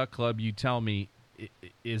what duck club you tell me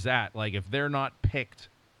is at, like if they're not picked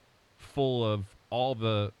full of all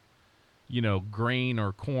the, grain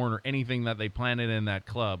or corn or anything that they planted in that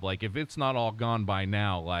club, like if it's not all gone by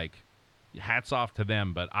now, like hats off to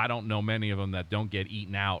them. But I don't know many of them that don't get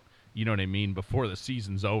eaten out, you know what I mean, before the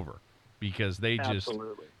season's over, because they just,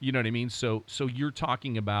 Absolutely. you know what I mean? So you're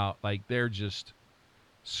talking about like they're just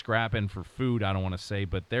scrapping for food, I don't want to say,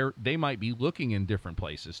 but they might be looking in different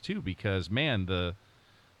places too, because man, the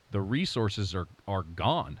resources are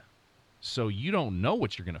gone. So you don't know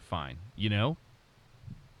what you're going to find,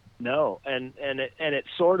 No, and it's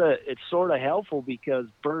sort of helpful, because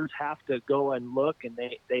birds have to go and look, and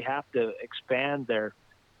they have to expand their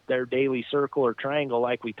daily circle or triangle,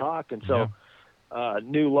 like we talked. And so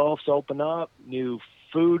new loafs open up, new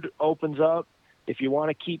food opens up. If you want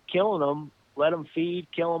to keep killing them, let them feed,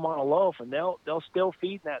 kill them on a loaf, and they'll still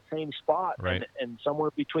feed in that same spot. Right. And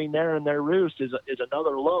somewhere between there and their roost is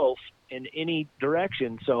another loaf in any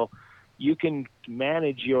direction. So you can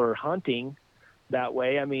manage your hunting that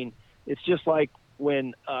way. I mean, it's just like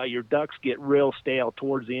when your ducks get real stale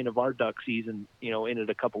towards the end of our duck season, ended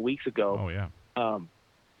a couple weeks ago. Oh yeah.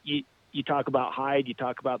 You talk about hide, you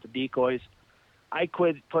talk about the decoys. I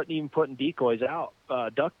quit putting decoys out,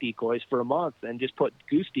 duck decoys, for a month, and just put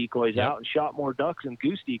goose decoys out, and shot more ducks and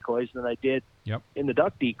goose decoys than I did in the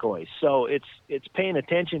duck decoys. So it's paying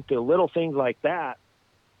attention to little things like that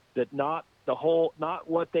not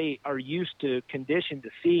what they are used to, conditioned to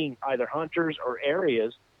seeing, either hunters or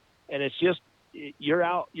areas. And it's just, you're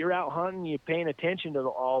out hunting, you're paying attention to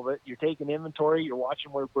all of it, you're taking inventory, you're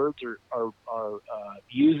watching where birds are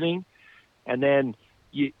using, and then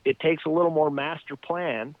it takes a little more master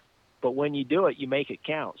plan, but when you do it, you make it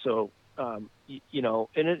count. So, and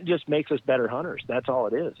it just makes us better hunters. That's all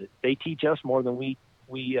it is. They teach us more than we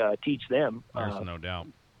teach them. There's no doubt.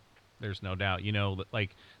 There's no doubt.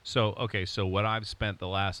 So what I've spent the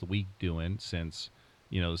last week doing, since,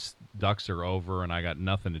 ducks are over and I got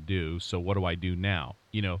nothing to do. So what do I do now?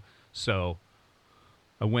 So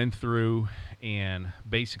I went through and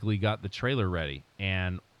basically got the trailer ready.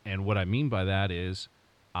 And what I mean by that is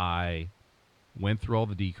I went through all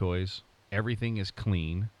the decoys. Everything is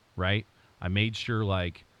clean, right? I made sure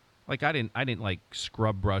like I didn't like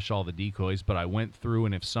scrub brush all the decoys, but I went through,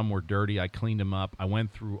 and if some were dirty, I cleaned them up. I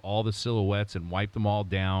went through all the silhouettes and wiped them all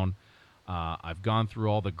down. I've gone through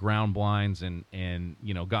all the ground blinds and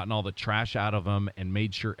gotten all the trash out of them and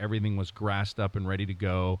made sure everything was grassed up and ready to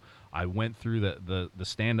go. I went through the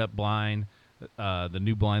stand-up blind, the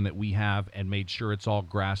new blind that we have, and made sure it's all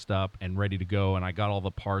grassed up and ready to go, and I got all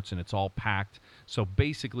the parts and it's all packed. So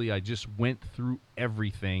basically I just went through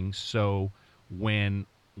everything, so when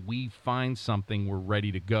we find something, we're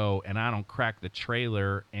ready to go, and I don't crack the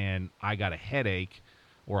trailer and I got a headache,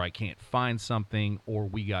 or I can't find something, or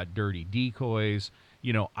we got dirty decoys.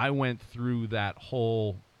 I went through that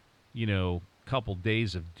whole, couple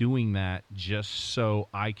days of doing that just so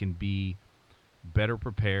I can be better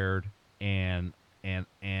prepared, and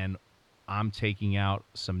I'm taking out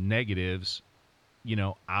some negatives,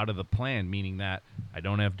 out of the plan, meaning that I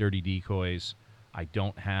don't have dirty decoys. I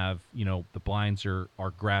don't have, the blinds are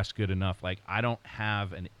grass good enough. Like, I don't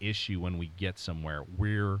have an issue when we get somewhere.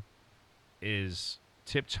 We're as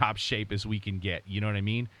tip-top shape as we can get. You know what I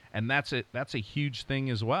mean? And that's a huge thing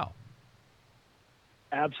as well.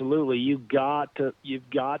 Absolutely. You've got to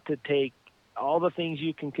take all the things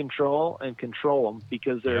you can control and control them,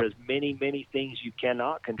 because there is many, many things you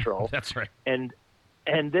cannot control. That's right. And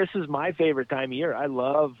this is my favorite time of year. I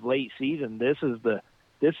love late season. This is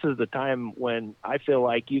the time when I feel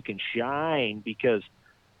like you can shine, because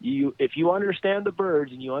if you understand the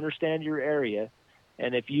birds and you understand your area,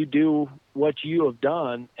 and if you do what you have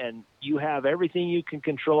done and you have everything you can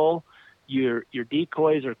control, your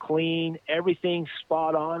decoys are clean, everything's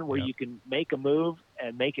spot on where you can make a move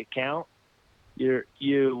and make it count,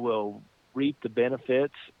 you will reap the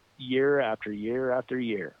benefits year after year after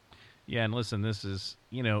year. Yeah, and listen, this is,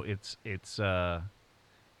 it's a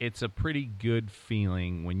pretty good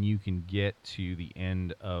feeling when you can get to the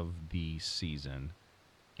end of the season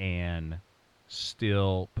and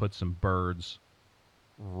still put some birds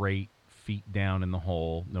right feet down in the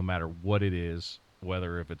hole, no matter what it is,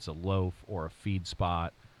 whether if it's a loaf or a feed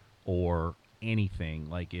spot or anything.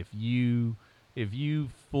 Like if you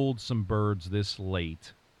fooled some birds this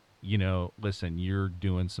late, listen, you're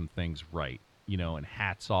doing some things right, and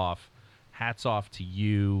hats off hats off to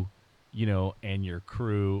you, you know, and your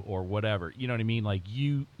crew or whatever. You know what I mean? Like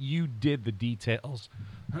you did the details.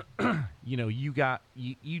 You know, you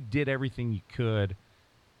did everything you could,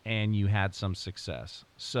 and you had some success.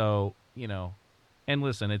 So, you know, and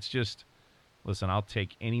listen, I'll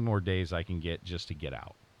take any more days I can get just to get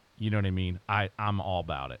out. You know what I mean? I'm all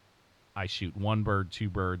about it. I shoot 1 bird, 2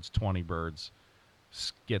 birds, 20 birds,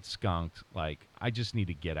 get skunked. Like, I just need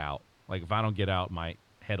to get out. Like, if I don't get out, my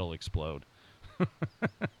head will explode.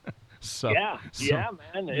 Yeah,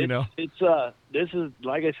 man. You know, it's this is,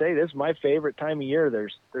 like I say, this is my favorite time of year.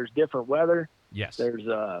 There's different weather. Yes. There's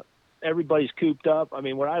everybody's cooped up. I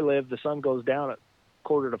mean, where I live, the sun goes down at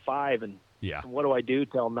 4:45, and yeah. what do I do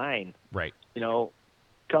till 9? Right. You know,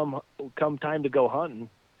 come time to go hunting.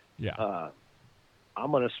 Yeah.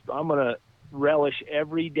 I'm gonna relish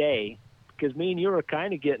every day, because me and you are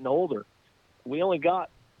kind of getting older. We only got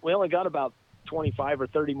about 25 or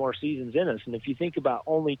 30 more seasons in us, and if you think about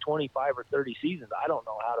only 25 or 30 seasons, I don't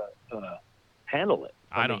know how to handle it.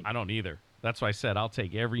 I don't either. That's why I said I'll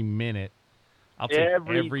take every minute. I'll take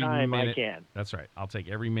every time minute. I can. That's right. I'll take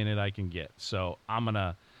every minute I can get. So I'm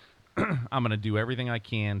gonna do everything I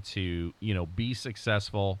can to, you know, be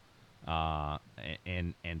successful,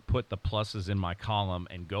 and put the pluses in my column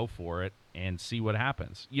and go for it and see what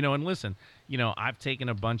happens. You know, and listen, you know, I've taken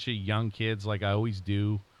a bunch of young kids, like I always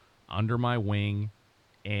do, under my wing,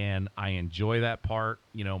 and I enjoy that part.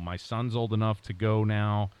 You know, my son's old enough to go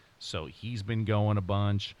now, so he's been going a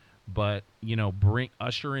bunch. But, you know,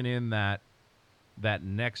 ushering in that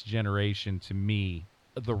next generation to me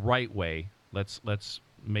the right way. Let's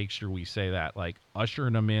make sure we say that, like,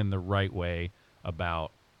 ushering them in the right way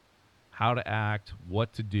about how to act,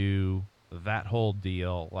 what to do, that whole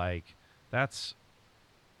deal. Like, that's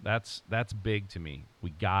big to me.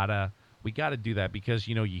 We gotta do that, because,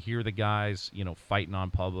 you know, you hear the guys, you know, fighting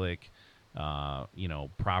on public, you know,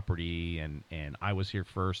 property and I was here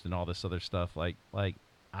first and all this other stuff. Like,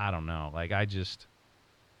 I don't know. Like, I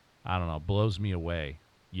don't know, blows me away,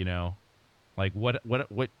 you know? Like,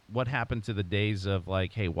 what happened to the days of,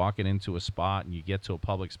 like, hey, walking into a spot and you get to a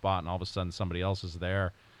public spot and all of a sudden somebody else is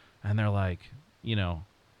there and they're like, you know,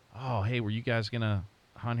 oh, hey, were you guys gonna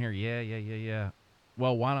hunt here? Yeah.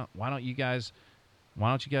 Well, why don't you guys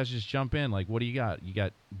just jump in? Like, what do you got? You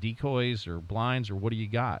got decoys or blinds, or what do you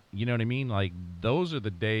got? You know what I mean? Like, those are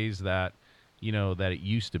the days that, you know, that it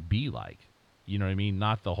used to be like, you know what I mean?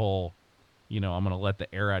 Not the whole, you know, I'm going to let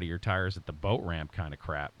the air out of your tires at the boat ramp kind of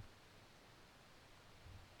crap.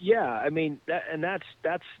 Yeah, I mean, that's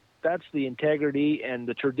the integrity and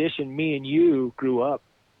the tradition me and you grew up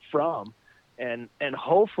from, and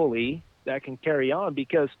hopefully that can carry on,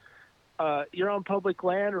 because you're on public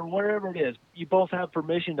land or wherever it is. You both have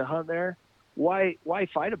permission to hunt there. Why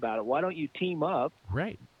fight about it? Why don't you team up?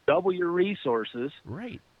 Right. Double your resources.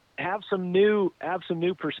 Right. Have some new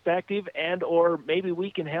perspective, and or maybe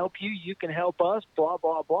we can help you. You can help us. Blah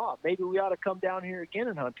blah blah. Maybe we ought to come down here again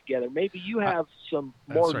and hunt together. Maybe you have some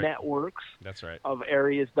more networks. That's right. Of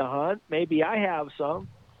areas to hunt. Maybe I have some.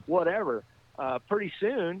 Whatever. Pretty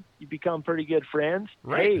soon you become pretty good friends.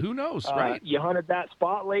 Right. Hey, who knows? Right. You hunted that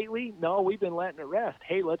spot lately? No, we've been letting it rest.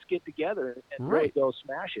 Hey, let's get together and really go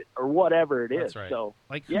smash it, or whatever it is. That's right. So,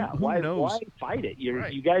 like, who why fight it?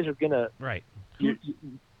 Right. You guys are gonna. Right.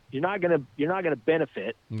 You're not gonna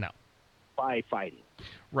benefit. No. By fighting.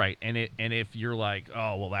 Right. And if you're like,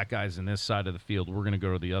 oh, well, that guy's in this side of the field, we're going to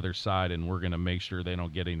go to the other side and we're going to make sure they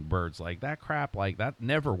don't get any birds. Like, that crap, like, that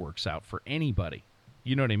never works out for anybody.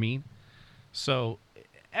 You know what I mean? So,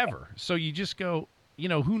 ever. So you just go, you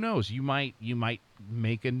know, who knows? You might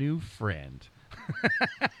make a new friend.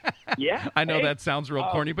 Yeah. I know that sounds real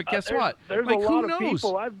corny, but guess what? There's like, a lot who of knows?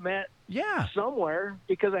 people I've met somewhere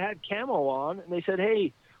because I had camo on, and they said,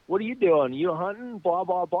 hey, what are you doing? You hunting? Blah,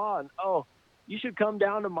 blah, blah. And, oh, you should come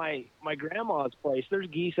down to my grandma's place. There's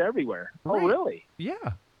geese everywhere. Right. Oh, really? Yeah.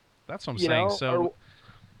 That's what I'm saying. So,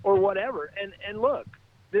 or whatever. And look,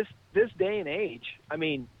 this day and age, I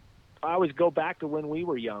mean, I always go back to when we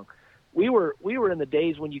were young. We were in the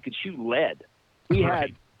days when you could shoot lead. We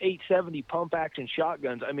had 870 pump action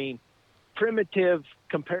shotguns. I mean, primitive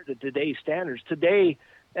compared to today's standards. Today,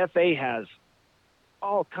 FA has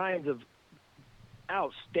all kinds of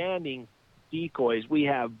outstanding decoys. We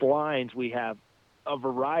have blinds. We have a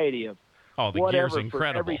variety of the whatever gear's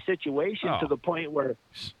incredible. For every situation, to the point where,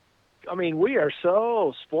 I mean, we are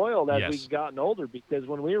so spoiled as we've gotten older, because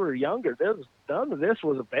when we were younger, none of this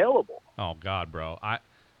was available. Oh God, bro!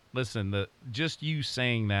 Listen. Just you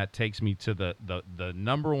saying that takes me to the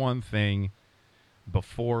number one thing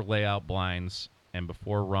before layout blinds and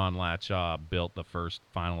before Ron Latchaw built the first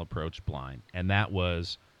Final Approach blind, and that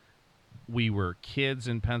was we were kids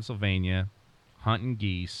in Pennsylvania hunting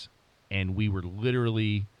geese, and we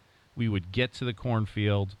would get to the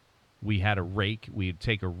cornfield. We had a rake. We'd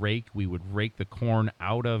take a rake. We would rake the corn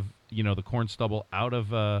out of, the corn stubble out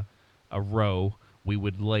of a row. We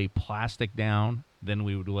would lay plastic down. Then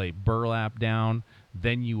we would lay burlap down.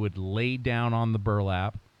 Then you would lay down on the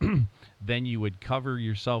burlap. Then you would cover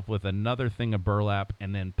yourself with another thing of burlap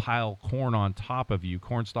and then pile corn on top of you,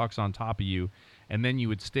 corn stalks on top of you. And then you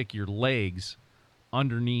would stick your legs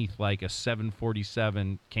underneath like a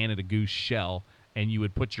 747 Canada Goose shell, and you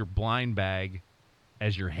would put your blind bag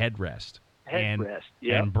as your headrest.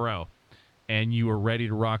 And bro, and you were ready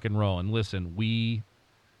to rock and roll. And listen, me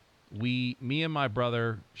and my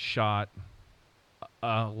brother shot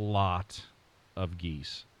a lot of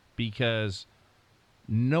geese because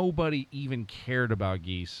nobody even cared about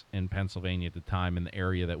geese in Pennsylvania at the time in the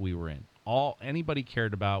area that we were in. All anybody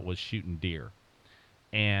cared about was shooting deer.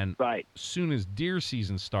 And as soon as deer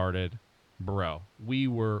season started, bro,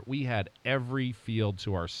 we had every field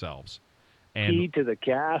to ourselves. And key to the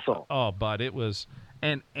castle. Oh, but it was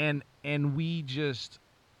and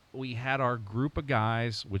we had our group of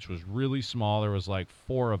guys, which was really small. There was like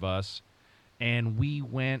 4 of us, and we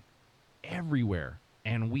went everywhere.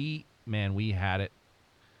 And we had it.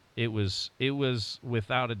 It was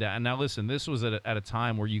without a doubt. And now listen, this was at a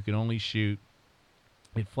time where you could only shoot.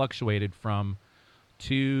 It fluctuated from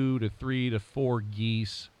 2 to 3 to 4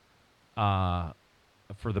 geese for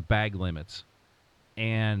the bag limits.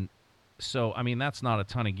 And so, I mean, that's not a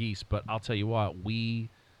ton of geese, but I'll tell you what, we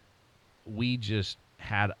just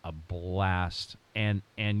had a blast. And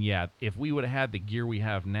yeah, if we would have had the gear we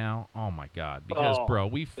have now, oh my God, because bro,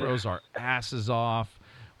 we froze our asses off.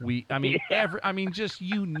 Just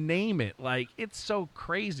you name it. Like, it's so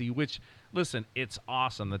crazy, which, listen, it's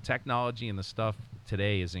awesome. The technology and the stuff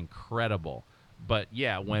today is incredible. But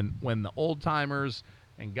yeah, when the old timers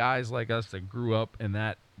and guys like us that grew up in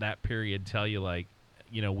that period tell you, like,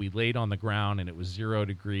 we laid on the ground and it was 0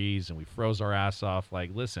 degrees and we froze our ass off. Like,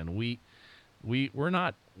 listen, we're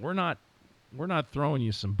not throwing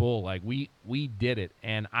you some bull. Like, we did it,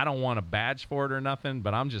 and I don't want a badge for it or nothing,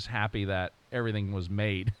 but I'm just happy that everything was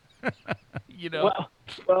made.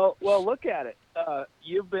 Well, look at it.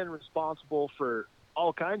 You've been responsible for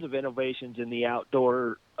all kinds of innovations in the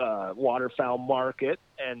outdoor waterfowl market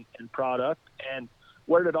and product. And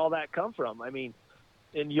where did all that come from? I mean,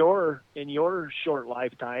 in your short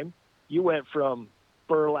lifetime, you went from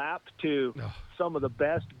burlap to some of the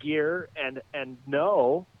best gear and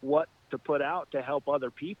know what to put out to help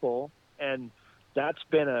other people. And that's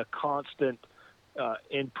been a constant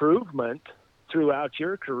improvement throughout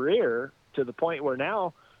your career, to the point where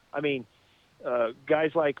now, I mean,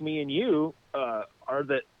 guys like me and you are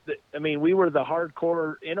we were the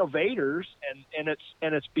hardcore innovators, and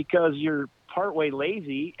it's because you're partway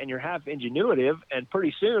lazy and you're half ingenuitive, and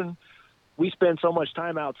pretty soon we spend so much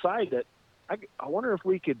time outside that I wonder if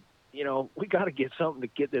we could, we got to get something to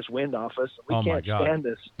get this wind off us. We can't stand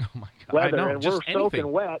this weather, and we're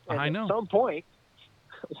soaking wet. And at some point,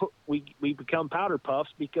 we become powder puffs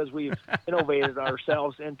because we've innovated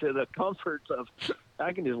ourselves into the comforts of,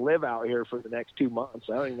 I can just live out here for the next 2 months.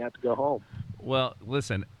 I don't even have to go home. Well,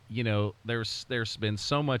 listen, there's been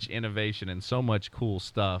so much innovation and so much cool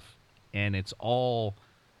stuff, and it's all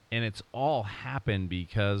happened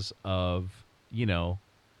because of,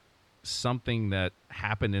 something that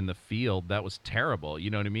happened in the field that was terrible. You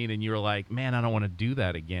know what I mean? And you were like, man, I don't want to do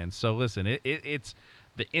that again. So listen, it's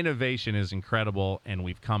the innovation is incredible, and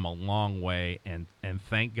we've come a long way, and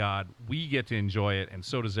thank God we get to enjoy it, and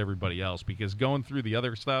so does everybody else, because going through the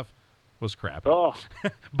other stuff was crap. Oh,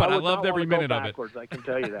 but I loved every minute of it. I can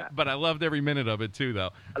tell you that. But I loved every minute of it too, though.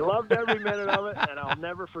 I loved every minute of it, and I'll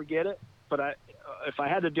never forget it. But if I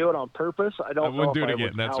had to do it on purpose, I don't know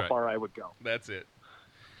how far I would go. That's it.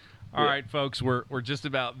 All right, folks, we're just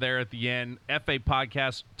about there at the end. FA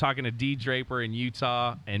Podcast, talking to D. Draper in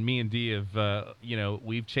Utah, and me and D have,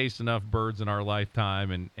 we've chased enough birds in our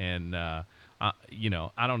lifetime, and I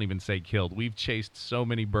don't even say killed. We've chased so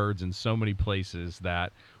many birds in so many places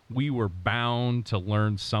that we were bound to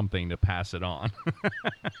learn something to pass it on.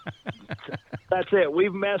 That's it.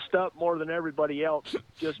 We've messed up more than everybody else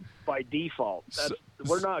just by default.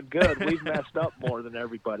 We're not good. We've messed up more than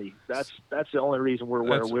everybody. That's the only reason we're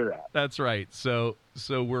where we're at. That's right. So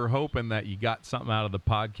we're hoping that you got something out of the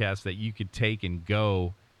podcast that you could take and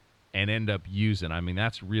go and end up using. I mean,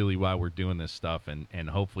 that's really why we're doing this stuff, and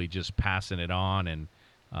hopefully just passing it on and,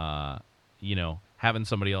 having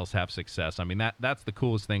somebody else have success. I mean, that's the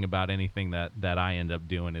coolest thing about anything that I end up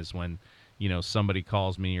doing is when, somebody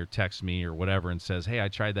calls me or texts me or whatever and says, hey, I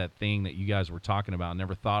tried that thing that you guys were talking about,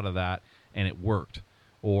 never thought of that. and it worked.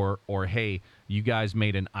 Or hey, you guys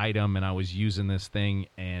made an item and I was using this thing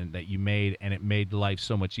and that you made, and it made life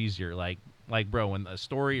so much easier. Like bro, when a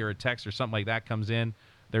story or a text or something like that comes in,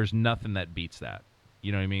 there's nothing that beats that.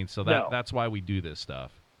 You know what I mean? So that's why we do this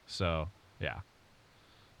stuff. So yeah,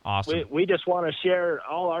 awesome. We just want to share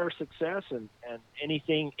all our success and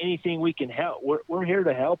anything we can help. We're here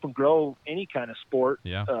to help and grow any kind of sport,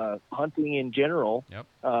 hunting in general,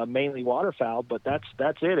 mainly waterfowl. But that's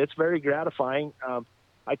it. It's very gratifying.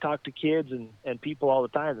 I talk to kids and people all the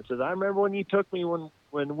time that says, I remember when you took me when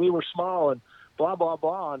we were small and blah, blah,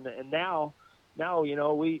 blah. And now, you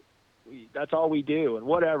know, we that's all we do and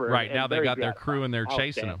whatever. Right. And now they got their gratifying. crew and they're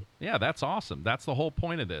chasing them. Yeah, that's awesome. That's the whole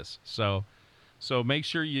point of this. So make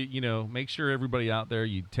sure make sure everybody out there,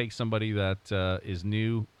 you take somebody that is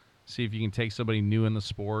new. See if you can take somebody new in the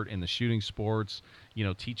sport, in the shooting sports,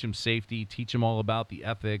 teach them safety, teach them all about the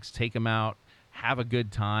ethics, take them out, have a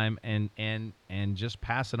good time, and just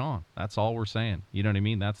pass it on. That's all we're saying. You know what I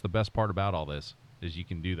mean? That's the best part about all this, is you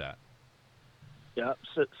can do that. Yeah,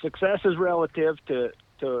 success is relative to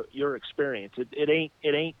your experience. It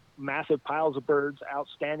ain't massive piles of birds,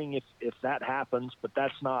 outstanding if that happens, but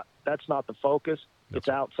that's not the focus. It's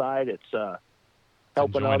outside. It's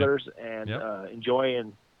helping others and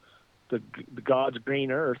enjoying the God's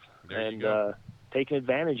green earth and taking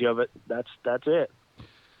advantage of it. That's it.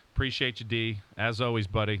 Appreciate you, D. As always,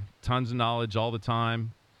 buddy. Tons of knowledge all the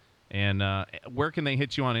time. And where can they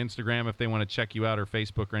hit you on Instagram if they want to check you out, or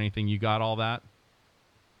Facebook or anything? You got all that?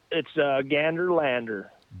 It's Ganderlander.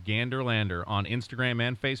 Ganderlander on Instagram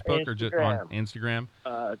and Facebook, or just on Instagram?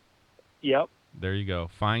 Yep. There you go.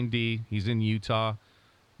 Find D. He's in Utah.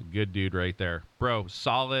 Good dude right there. Bro,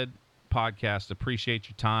 solid podcast. Appreciate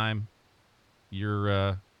your time.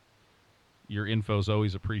 Your info's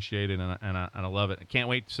always appreciated, and I love it. I can't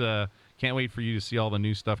wait for you to see all the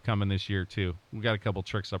new stuff coming this year too. We got a couple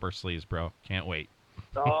tricks up our sleeves, bro. Can't wait.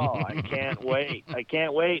 Oh, I can't wait.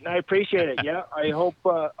 And I appreciate it. Yeah, I hope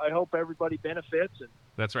everybody benefits. And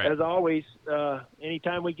that's right. As always,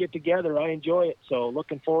 anytime we get together, I enjoy it. So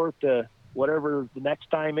looking forward to whatever the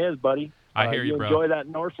next time is, buddy. I hear you, bro. Enjoy that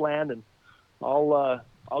Northland, and I'll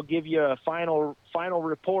give you a final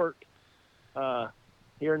report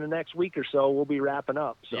here in the next week or so. We'll be wrapping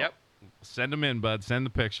up. So. Yep. Send them in, bud. Send the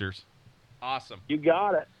pictures. Awesome. You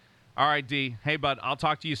got it. All right, D. Hey, bud. I'll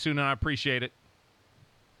talk to you soon, and I appreciate it.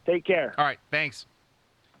 Take care. All right. Thanks.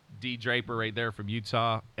 D. Draper right there from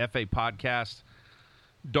Utah. FA Podcast.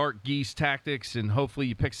 Dark Geese Tactics, and hopefully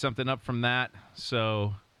you pick something up from that.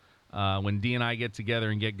 So when D and I get together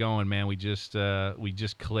and get going, man, we just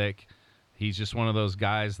click. He's just one of those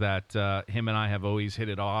guys that him and I have always hit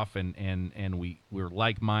it off, and we're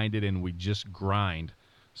like-minded, and we just grind.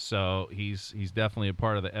 So he's definitely a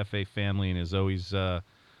part of the FA family, and is always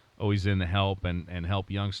in to help and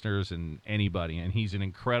help youngsters and anybody. And he's an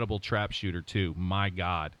incredible trap shooter too. My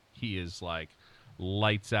God, he is like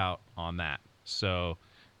lights out on that. So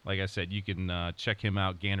like I said, you can check him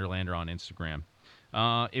out, Ganderlander, on Instagram.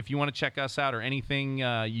 If you want to check us out or anything,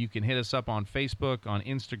 you can hit us up on Facebook, on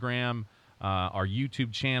Instagram, our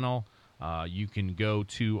YouTube channel. You can go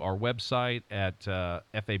to our website at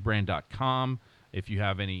fabrand.com. If you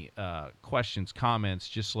have any questions, comments,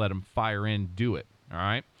 just let them fire in. Do it. All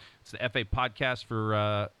right. It's the FA Podcast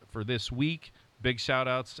for this week. Big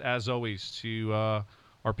shout-outs, as always, to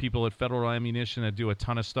our people at Federal Ammunition that do a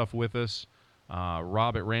ton of stuff with us.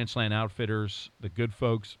 Rob at Ranchland Outfitters, the good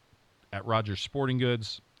folks at Rogers Sporting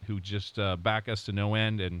Goods, who just back us to no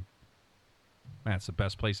end. And that's the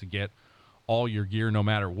best place to get all your gear, no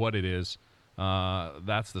matter what it is.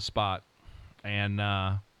 That's the spot. And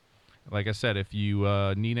like I said, if you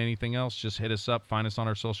need anything else, just hit us up. Find us on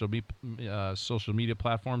our social media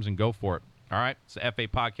platforms and go for it. All right? It's the FA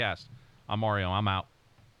Podcast. I'm Mario. I'm out.